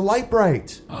neighbor has a light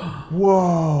bright.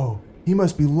 Whoa, he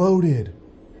must be loaded.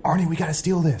 Arnie, we gotta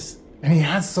steal this. And he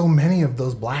has so many of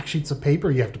those black sheets of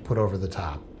paper you have to put over the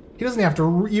top. He doesn't have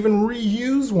to even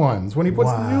reuse ones when he puts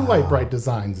the new light bright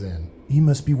designs in. He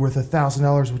must be worth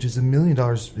 $1,000, which is $1 million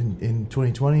in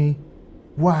 2020.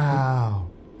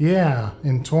 Wow. Yeah,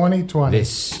 in 2020.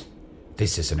 This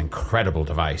is an incredible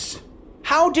device.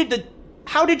 How did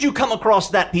you come across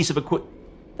that piece of equipment?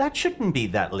 That shouldn't be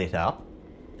that lit up.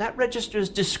 That registers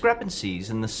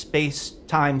discrepancies in the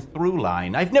space-time through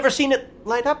line. I've never seen it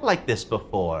light up like this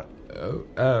before.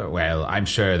 Well, I'm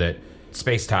sure that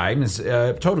space-time is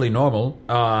totally normal.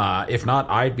 If not,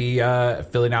 I'd be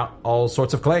filling out all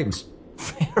sorts of claims.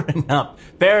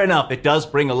 Fair enough. It does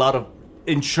bring a lot of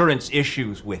insurance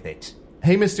issues with it.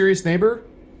 Hey, mysterious neighbor.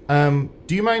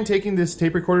 Do you mind taking this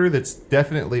tape recorder that's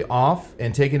definitely off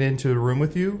and taking it into a room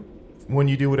with you when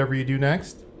you do whatever you do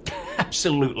next?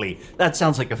 Absolutely. That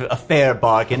sounds like a fair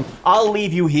bargain. I'll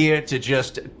leave you here to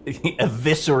just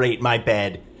eviscerate my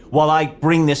bed while I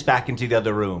bring this back into the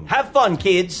other room. Have fun,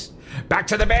 kids. Back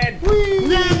to the bed.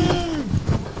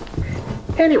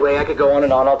 Anyway, I could go on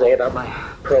and on all day about my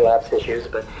prolapse issues,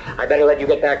 but I better let you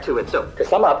get back to it. So, to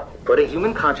sum up, put a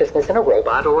human consciousness in a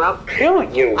robot or I'll kill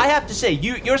you. I have to say,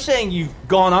 you're saying you've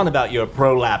gone on about your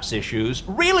prolapse issues.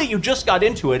 Really, you just got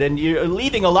into it, and you're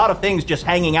leaving a lot of things just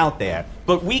hanging out there.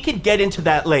 But we can get into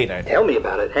that later. Tell me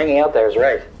about it. Hanging out there is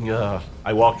right.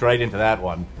 I walked right into that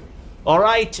one. All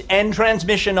right, end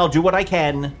transmission. I'll do what I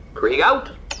can. Krieg out.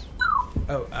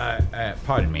 Oh,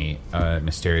 pardon me,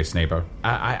 mysterious neighbor.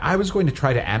 I was going to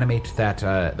try to animate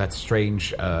that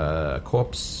strange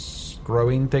corpse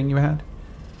growing thing you had.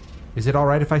 Is it all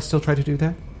right if I still try to do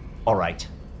that? All right.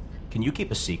 Can you keep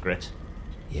a secret?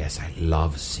 Yes, I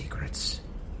love secrets.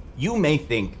 You may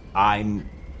think I'm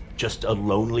just a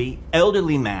lonely,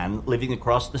 elderly man living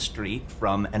across the street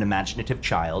from an imaginative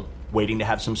child, waiting to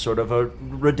have some sort of a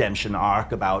redemption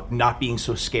arc about not being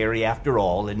so scary after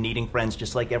all and needing friends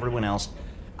just like everyone else.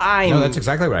 No, that's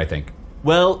exactly what I think.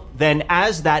 Well, then,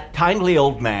 as that kindly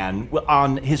old man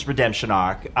on his redemption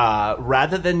arc,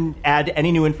 rather than add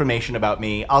any new information about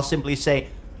me, I'll simply say,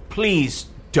 please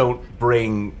don't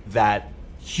bring that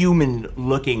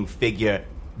human-looking figure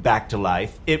back to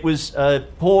life. It was a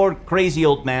poor, crazy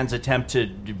old man's attempt to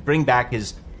bring back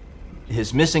his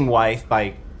missing wife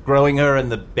by growing her in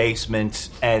the basement,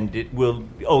 and it will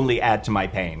only add to my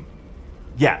pain.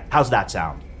 Yeah, how's that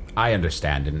sound? I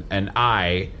understand, and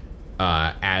I,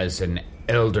 as an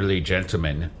elderly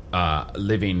gentleman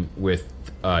living with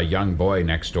a young boy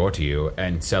next door to you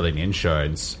and selling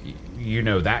insurance, you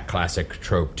know that classic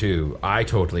trope too. I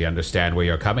totally understand where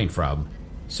you're coming from,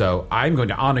 so I'm going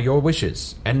to honor your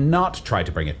wishes and not try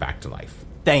to bring it back to life.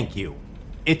 Thank you.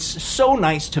 It's so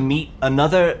nice to meet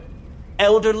another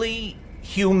elderly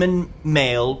human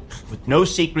male with no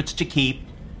secrets to keep,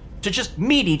 to just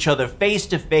meet each other face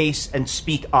to face and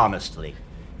speak honestly.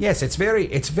 Yes, it's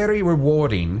very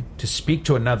rewarding to speak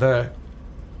to another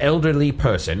elderly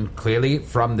person, clearly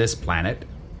from this planet,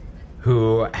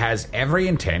 who has every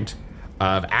intent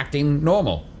of acting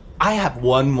normal. I have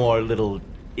one more little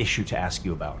issue to ask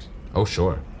you about. Oh,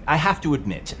 sure. I have to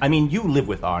admit, I mean, you live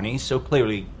with Arnie, so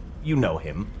clearly you know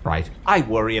him. Right. I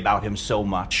worry about him so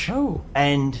much. Oh.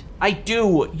 And I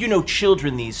do. You know,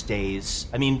 children these days,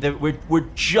 I mean, we're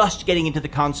just getting into the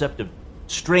concept of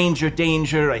stranger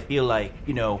danger. I feel like,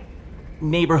 you know,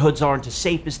 neighborhoods aren't as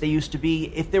safe as they used to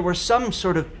be. If there were some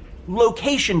sort of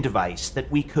location device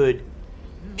that we could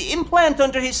implant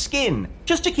under his skin,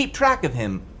 just to keep track of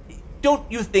him,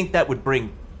 don't you think that would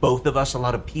bring both of us a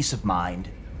lot of peace of mind?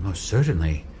 Most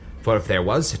certainly. For if there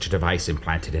was such a device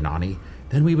implanted in Arnie,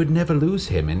 then we would never lose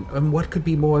him, and what could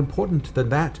be more important than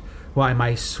that? Why,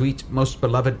 my sweet, most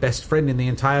beloved best friend in the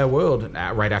entire world,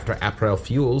 right after April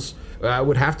Fuels,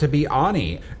 would have to be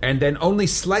Arnie, and then only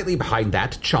slightly behind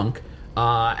that, Chunk,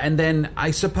 and then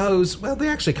I suppose, well, they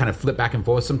actually kind of flip back and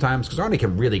forth sometimes, because Arnie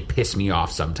can really piss me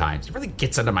off sometimes. It really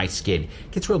gets under my skin.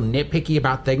 Gets real nitpicky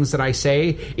about things that I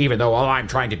say, even though all I'm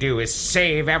trying to do is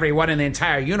save everyone in the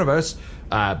entire universe,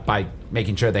 by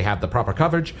making sure they have the proper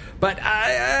coverage. But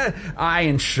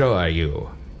I assure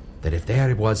you that if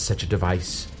there was such a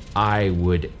device, I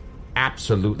would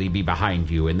absolutely be behind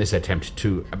you in this attempt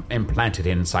to implant it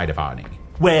inside of Arnie.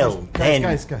 Well, then...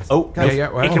 Guys. Oh, guys.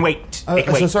 yeah, well, it can wait. It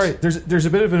can wait. So sorry, there's a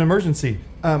bit of an emergency.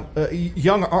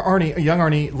 Young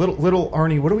Arnie, little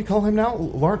Arnie, what do we call him now?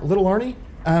 Little Arnie?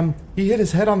 He hit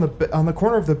his head on the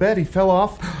corner of the bed. He fell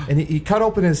off, and he cut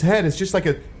open his head. It's just like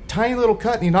a tiny little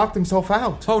cut, and he knocked himself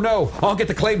out. Oh no! I'll get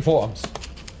the claim forms.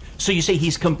 So you say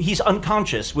he's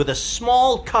unconscious with a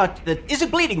small cut that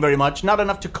isn't bleeding very much, not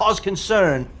enough to cause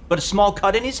concern, but a small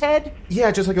cut in his head?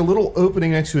 Yeah, just like a little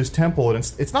opening next to his temple, and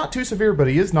it's not too severe, but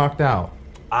he is knocked out.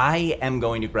 I am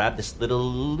going to grab this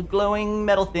little glowing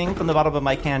metal thing from the bottom of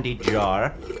my candy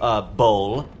jar,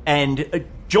 bowl, and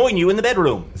join you in the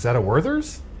bedroom. Is that a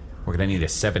Werther's? We're going to need a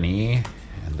 7E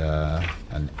and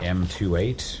an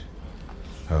M28.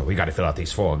 Oh, we got to fill out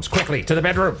these forms. Quickly, to the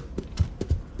bedroom.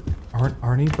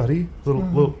 Arnie, buddy? Little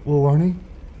Arnie?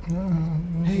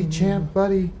 Hey, champ,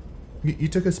 buddy. You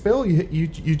took a spill. You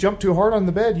jumped too hard on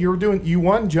the bed. You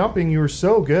won jumping. You were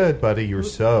so good, buddy. You were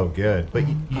so good. But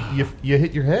you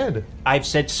hit your head. I've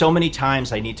said so many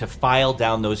times I need to file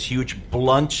down those huge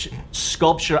blunt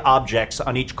sculpture objects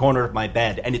on each corner of my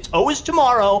bed. And it's always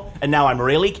tomorrow, and now I'm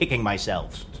really kicking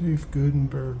myself. Steve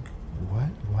Gutenberg.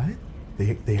 What?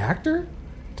 The actor?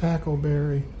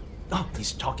 Tackleberry. Oh,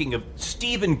 he's talking of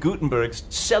Steven Gutenberg's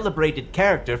celebrated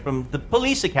character from the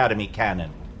Police Academy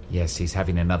canon. Yes, he's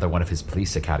having another one of his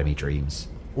Police Academy dreams.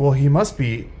 Well, he must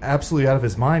be absolutely out of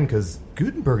his mind because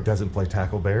Gutenberg doesn't play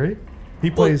Tackleberry. He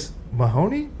plays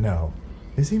Mahoney? No.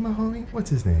 Is he Mahoney? What's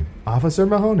his name? Officer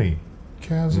Mahoney.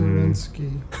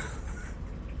 Kazurinsky.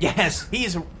 Yes,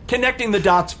 he's connecting the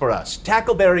dots for us.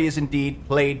 Tackleberry is indeed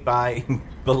played by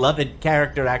beloved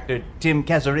character actor Tim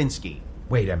Kazurinsky.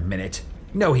 Wait a minute.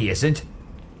 No, he isn't.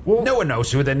 Well, no one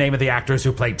knows who the name of the actors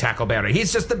who played Tackleberry.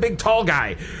 He's just the big tall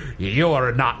guy.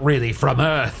 You're not really from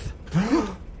Earth.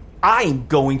 I'm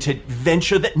going to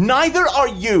venture that neither are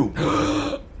you.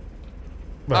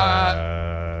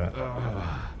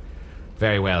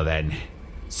 Very well, then.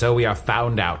 So we are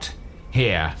found out.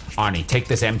 Here, Arnie, take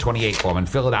this M28 form and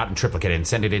fill it out in triplicate and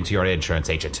send it into your insurance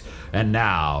agent. And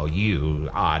now, you,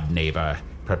 odd neighbor,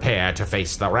 prepare to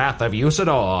face the wrath of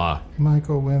Usador.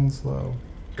 Michael Winslow.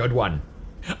 Good one.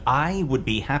 I would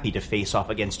be happy to face off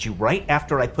against you right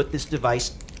after I put this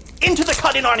device into the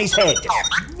cut in Arnie's head.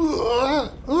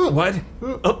 What?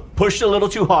 Pushed a little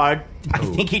too hard. I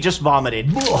think he just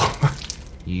vomited.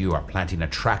 You are planting a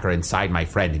tracker inside my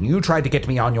friend, and you tried to get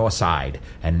me on your side.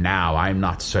 And now I'm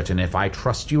not certain if I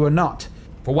trust you or not.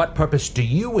 For what purpose do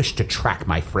you wish to track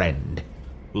my friend?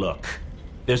 Look,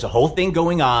 there's a whole thing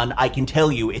going on. I can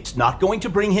tell you it's not going to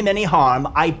bring him any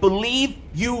harm. I believe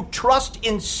you trust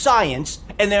in science,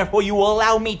 and therefore you will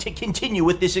allow me to continue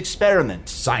with this experiment.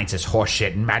 Science is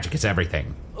horseshit and magic is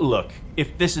everything. Look,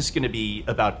 if this is going to be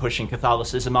about pushing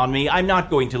Catholicism on me, I'm not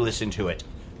going to listen to it.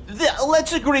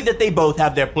 Let's agree that they both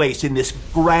have their place in this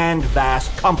grand,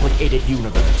 vast, complicated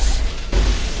universe.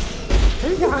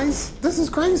 Hey guys, this is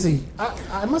crazy.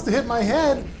 I must have hit my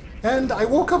head, and I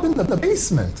woke up in the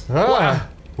basement.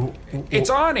 It's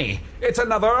Arnie. It's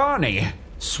another Arnie.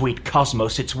 Sweet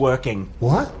cosmos, it's working.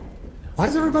 What? Why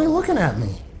is everybody looking at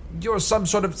me? You're some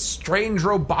sort of strange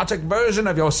robotic version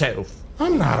of yourself.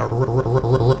 I'm not a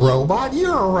robot.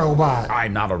 You're a robot.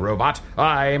 I'm not a robot.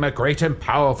 I'm a great and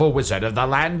powerful wizard of the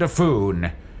land of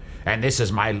Foon. And this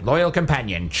is my loyal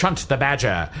companion, Chunt the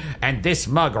Badger. And this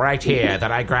mug right here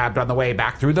that I grabbed on the way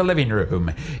back through the living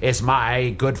room is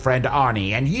my good friend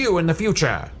Arnie and you in the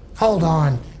future. Hold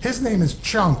on. His name is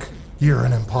Chunk. You're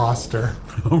an imposter.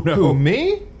 Oh, no. Who,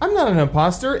 me? I'm not an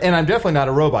imposter, and I'm definitely not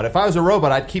a robot. If I was a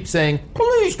robot, I'd keep saying,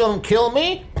 "Please don't kill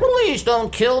me. Please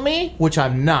don't kill me," which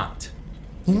I'm not.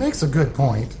 He makes a good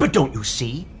point. But don't you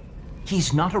see?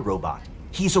 He's not a robot.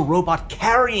 He's a robot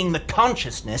carrying the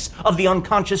consciousness of the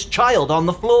unconscious child on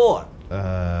the floor.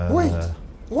 Wait,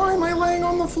 why am I laying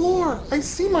on the floor? I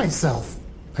see myself.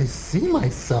 Is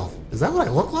that what I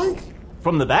look like?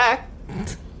 From the back.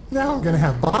 Now I'm gonna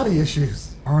have body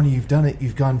issues. Arnie, you've done it.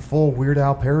 You've gone full Weird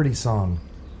Al parody song.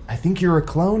 I think you're a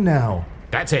clone now.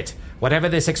 That's it. Whatever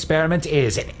this experiment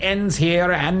is, it ends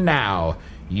here and now.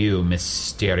 You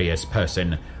mysterious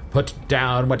person, put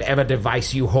down whatever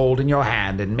device you hold in your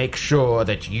hand and make sure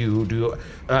that you do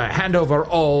hand over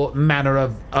all manner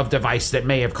of device that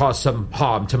may have caused some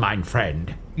harm to my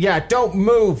friend. Yeah, don't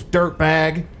move,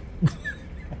 dirtbag.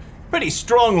 Pretty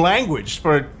strong language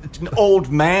for an old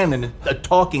man and a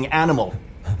talking animal.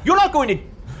 You're not going to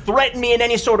threaten me in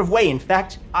any sort of way. In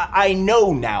fact, I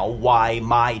know now why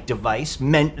my device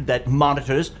meant that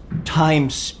monitors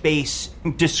time-space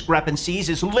discrepancies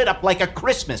is lit up like a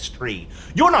Christmas tree.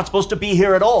 You're not supposed to be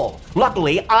here at all.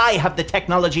 Luckily, I have the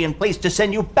technology in place to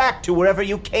send you back to wherever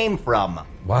you came from.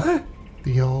 What?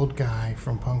 The old guy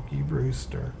from Punky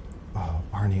Brewster. Oh,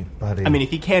 Arnie, buddy. I mean, if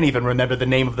he can't even remember the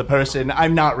name of the person,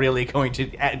 I'm not really going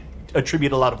to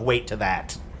attribute a lot of weight to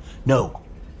that. No.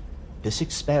 This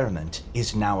experiment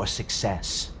is now a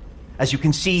success. As you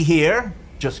can see here,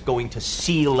 just going to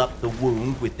seal up the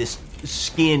wound with this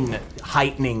skin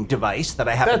heightening device that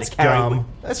I happen to carry. That's gum.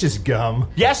 That's just gum.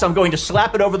 Yes, I'm going to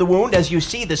slap it over the wound. As you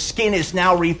see, the skin is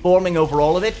now reforming over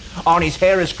all of it. Arnie's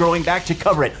hair is growing back to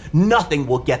cover it. Nothing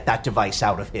will get that device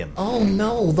out of him. Oh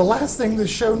no, the last thing this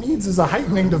show needs is a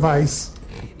heightening device.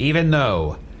 Even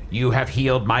though you have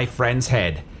healed my friend's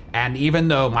head, and even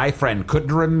though my friend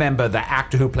couldn't remember the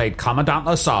actor who played Commandant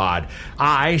Lassard,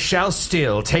 I shall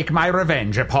still take my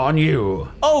revenge upon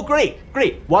you. Oh, great.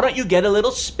 Why don't you get a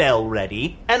little spell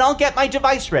ready, and I'll get my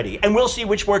device ready, and we'll see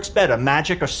which works better,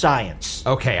 magic or science.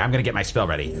 Okay, I'm gonna get my spell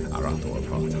ready.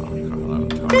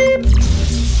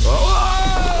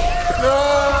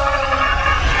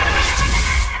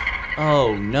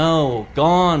 Oh no,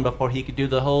 gone before he could do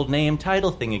the whole name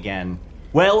title thing again.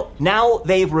 Well, now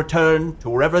they've returned to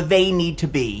wherever they need to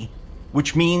be,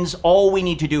 which means all we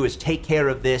need to do is take care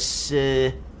of this,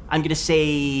 I'm gonna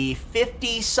say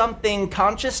 50-something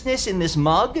consciousness in this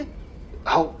mug.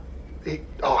 Oh,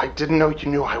 I didn't know you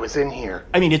knew I was in here.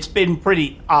 I mean, it's been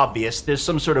pretty obvious. There's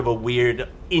some sort of a weird,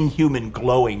 inhuman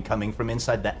glowing coming from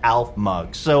inside the Alf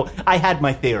mug, so I had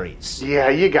my theories. Yeah,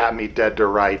 you got me dead to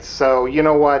rights, so you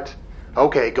know what?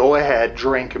 Okay, go ahead,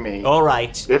 drink me. All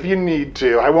right. If you need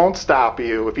to, I won't stop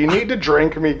you. If you need to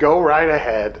drink me, go right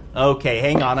ahead. Okay,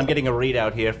 hang on, I'm getting a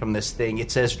readout here from this thing.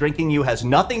 It says drinking you has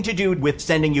nothing to do with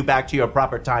sending you back to your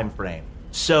proper time frame.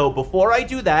 So before I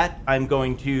do that, I'm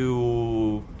going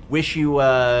to wish you,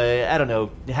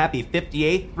 happy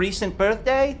 58th recent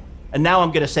birthday. And now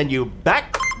I'm going to send you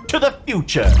back to the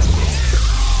future.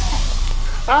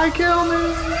 Hi, kill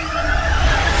me.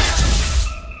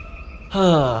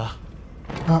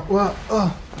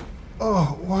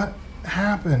 What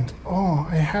happened? Oh,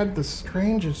 I had the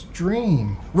strangest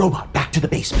dream. Robot, back to the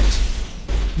basement.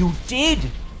 You did.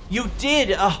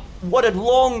 What a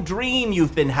long dream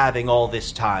you've been having all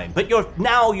this time. But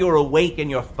you're awake and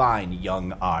you're fine,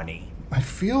 young Arnie. I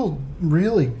feel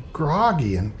really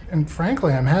groggy, and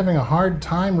frankly, I'm having a hard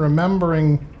time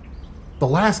remembering the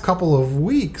last couple of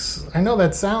weeks. I know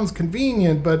that sounds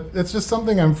convenient, but it's just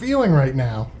something I'm feeling right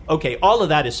now. Okay, all of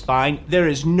that is fine. There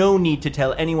is no need to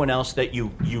tell anyone else that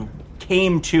you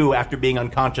came to after being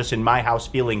unconscious in my house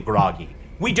feeling groggy.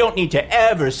 We don't need to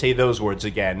ever say those words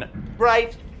again,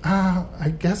 right?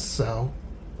 I guess so.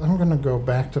 I'm gonna go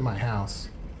back to my house.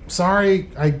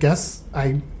 Sorry, I guess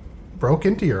I broke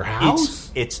into your house?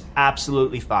 It's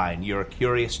absolutely fine. You're a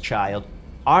curious child.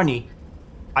 Arnie,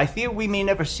 I fear we may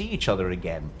never see each other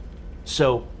again.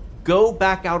 So, go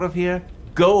back out of here,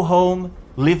 go home,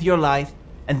 live your life,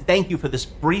 and thank you for this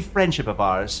brief friendship of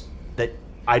ours that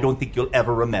I don't think you'll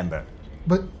ever remember.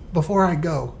 But before I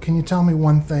go, can you tell me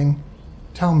one thing?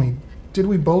 Tell me, did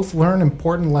we both learn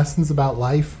important lessons about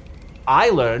life? I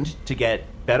learned to get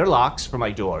better locks for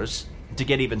my doors, to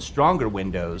get even stronger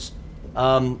windows.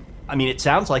 It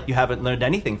sounds like you haven't learned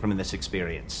anything from this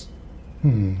experience.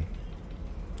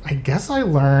 I guess I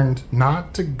learned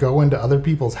not to go into other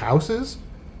people's houses.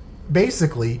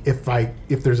 Basically, if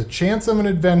there's a chance of an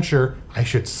adventure, I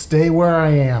should stay where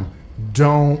I am.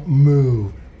 Don't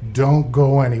move. Don't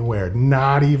go anywhere,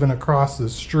 not even across the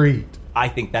street. I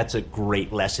think that's a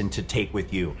great lesson to take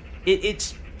with you.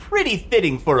 It's pretty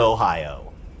fitting for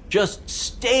Ohio. Just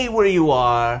stay where you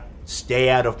are, stay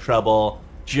out of trouble,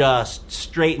 just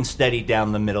straight and steady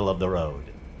down the middle of the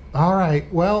road. All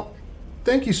right, well,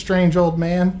 thank you, strange old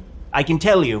man. I can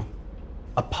tell you,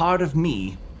 a part of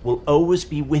me will always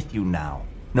be with you now.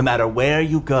 No matter where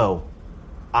you go,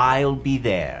 I'll be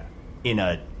there in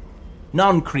a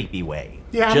non-creepy way.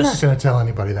 Yeah, I'm not going to tell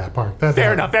anybody that part.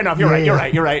 Fair enough. You're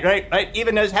right.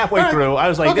 Even as halfway through, I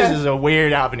was like, This is a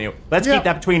weird avenue. Let's keep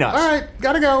that between us. All right,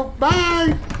 gotta go.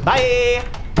 Bye. Bye.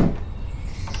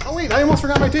 Oh, wait, I almost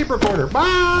forgot my tape recorder.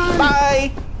 Bye.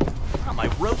 Bye. Oh, my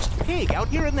roast pig out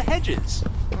here in the hedges.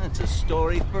 That's a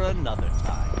story for another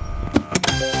time.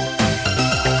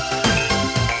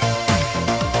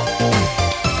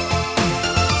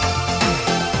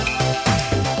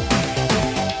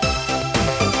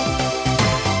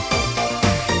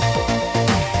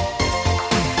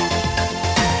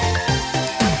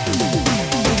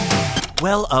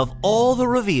 Well, of all the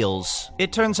reveals,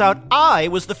 it turns out I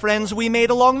was the friends we made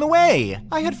along the way.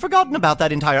 I had forgotten about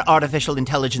that entire artificial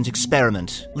intelligence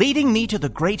experiment, leading me to the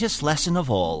greatest lesson of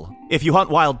all. If you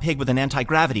hunt wild pig with an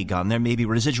anti-gravity gun, there may be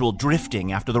residual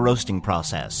drifting after the roasting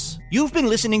process. You've been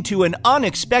listening to an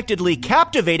unexpectedly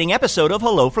captivating episode of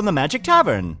Hello from the Magic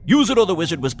Tavern. Yuzuru the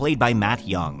Wizard was played by Matt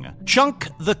Young. Chunk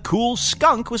the Cool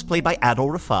Skunk was played by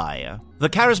Adol Rafai. The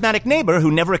charismatic neighbor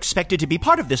who never expected to be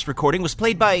part of this recording was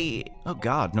played by... Oh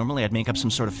god, normally I'd make up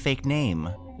some sort of fake name.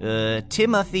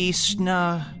 Timothy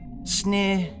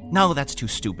No, that's too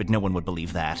stupid. No one would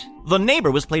believe that. The neighbor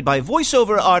was played by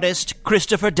voiceover artist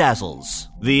Christopher Dazzles.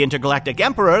 The intergalactic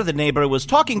emperor the neighbor was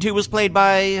talking to was played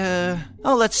by,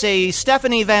 let's say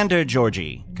Stephanie Vander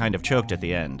Georgie. Kind of choked at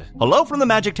the end. Hello from the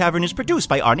Magic Tavern is produced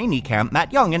by Arnie Niekamp,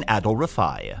 Matt Young, and Adol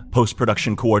Rafai.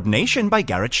 Post-production coordination by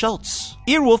Garrett Schultz.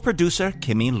 Earwolf producer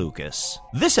Kimmy Lucas.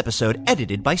 This episode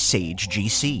edited by Sage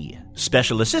GC.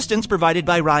 Special assistance provided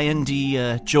by Ryan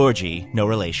D. Georgie, no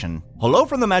relation. Hello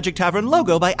from the Magic Tavern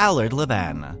logo by Allard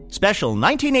Laban. Special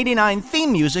 1989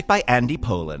 theme music by Andy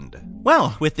Poland.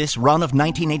 Well, with this run of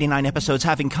 1989 episodes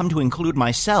having come to include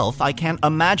myself, I can't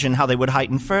imagine how they would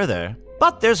heighten further.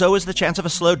 But there's always the chance of a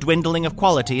slow dwindling of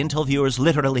quality until viewers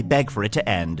literally beg for it to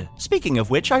end. Speaking of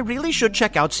which, I really should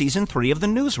check out Season 3 of The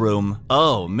Newsroom.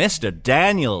 Oh, Mr.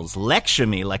 Daniels, lecture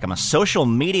me like I'm a social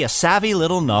media savvy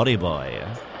little naughty boy.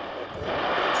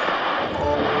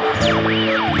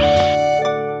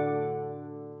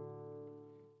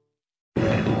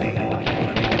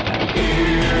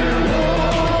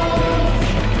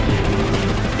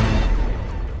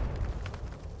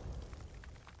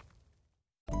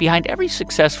 Behind every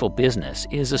successful business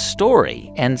is a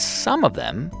story, and some of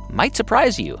them might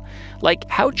surprise you. Like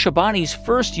how Chobani's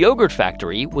first yogurt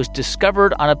factory was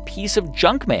discovered on a piece of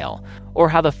junk mail, or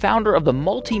how the founder of the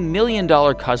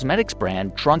multi-million-dollar cosmetics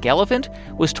brand Drunk Elephant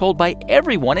was told by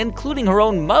everyone, including her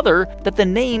own mother, that the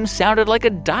name sounded like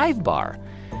a dive bar.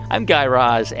 I'm Guy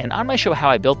Raz, and on my show How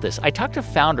I Built This, I talk to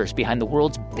founders behind the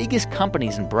world's biggest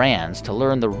companies and brands to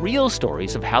learn the real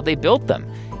stories of how they built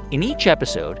them. In each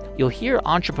episode, you'll hear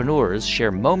entrepreneurs share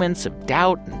moments of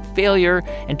doubt and failure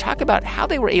and talk about how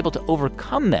they were able to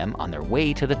overcome them on their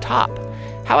way to the top.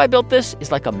 How I Built This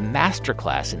is like a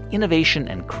masterclass in innovation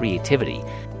and creativity,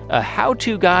 a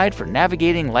how-to guide for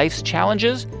navigating life's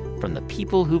challenges from the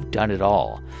people who've done it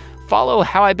all. Follow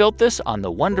How I Built This on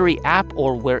the Wondery app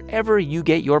or wherever you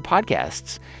get your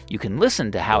podcasts. You can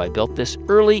listen to How I Built This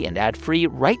early and ad-free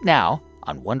right now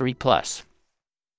on Wondery Plus.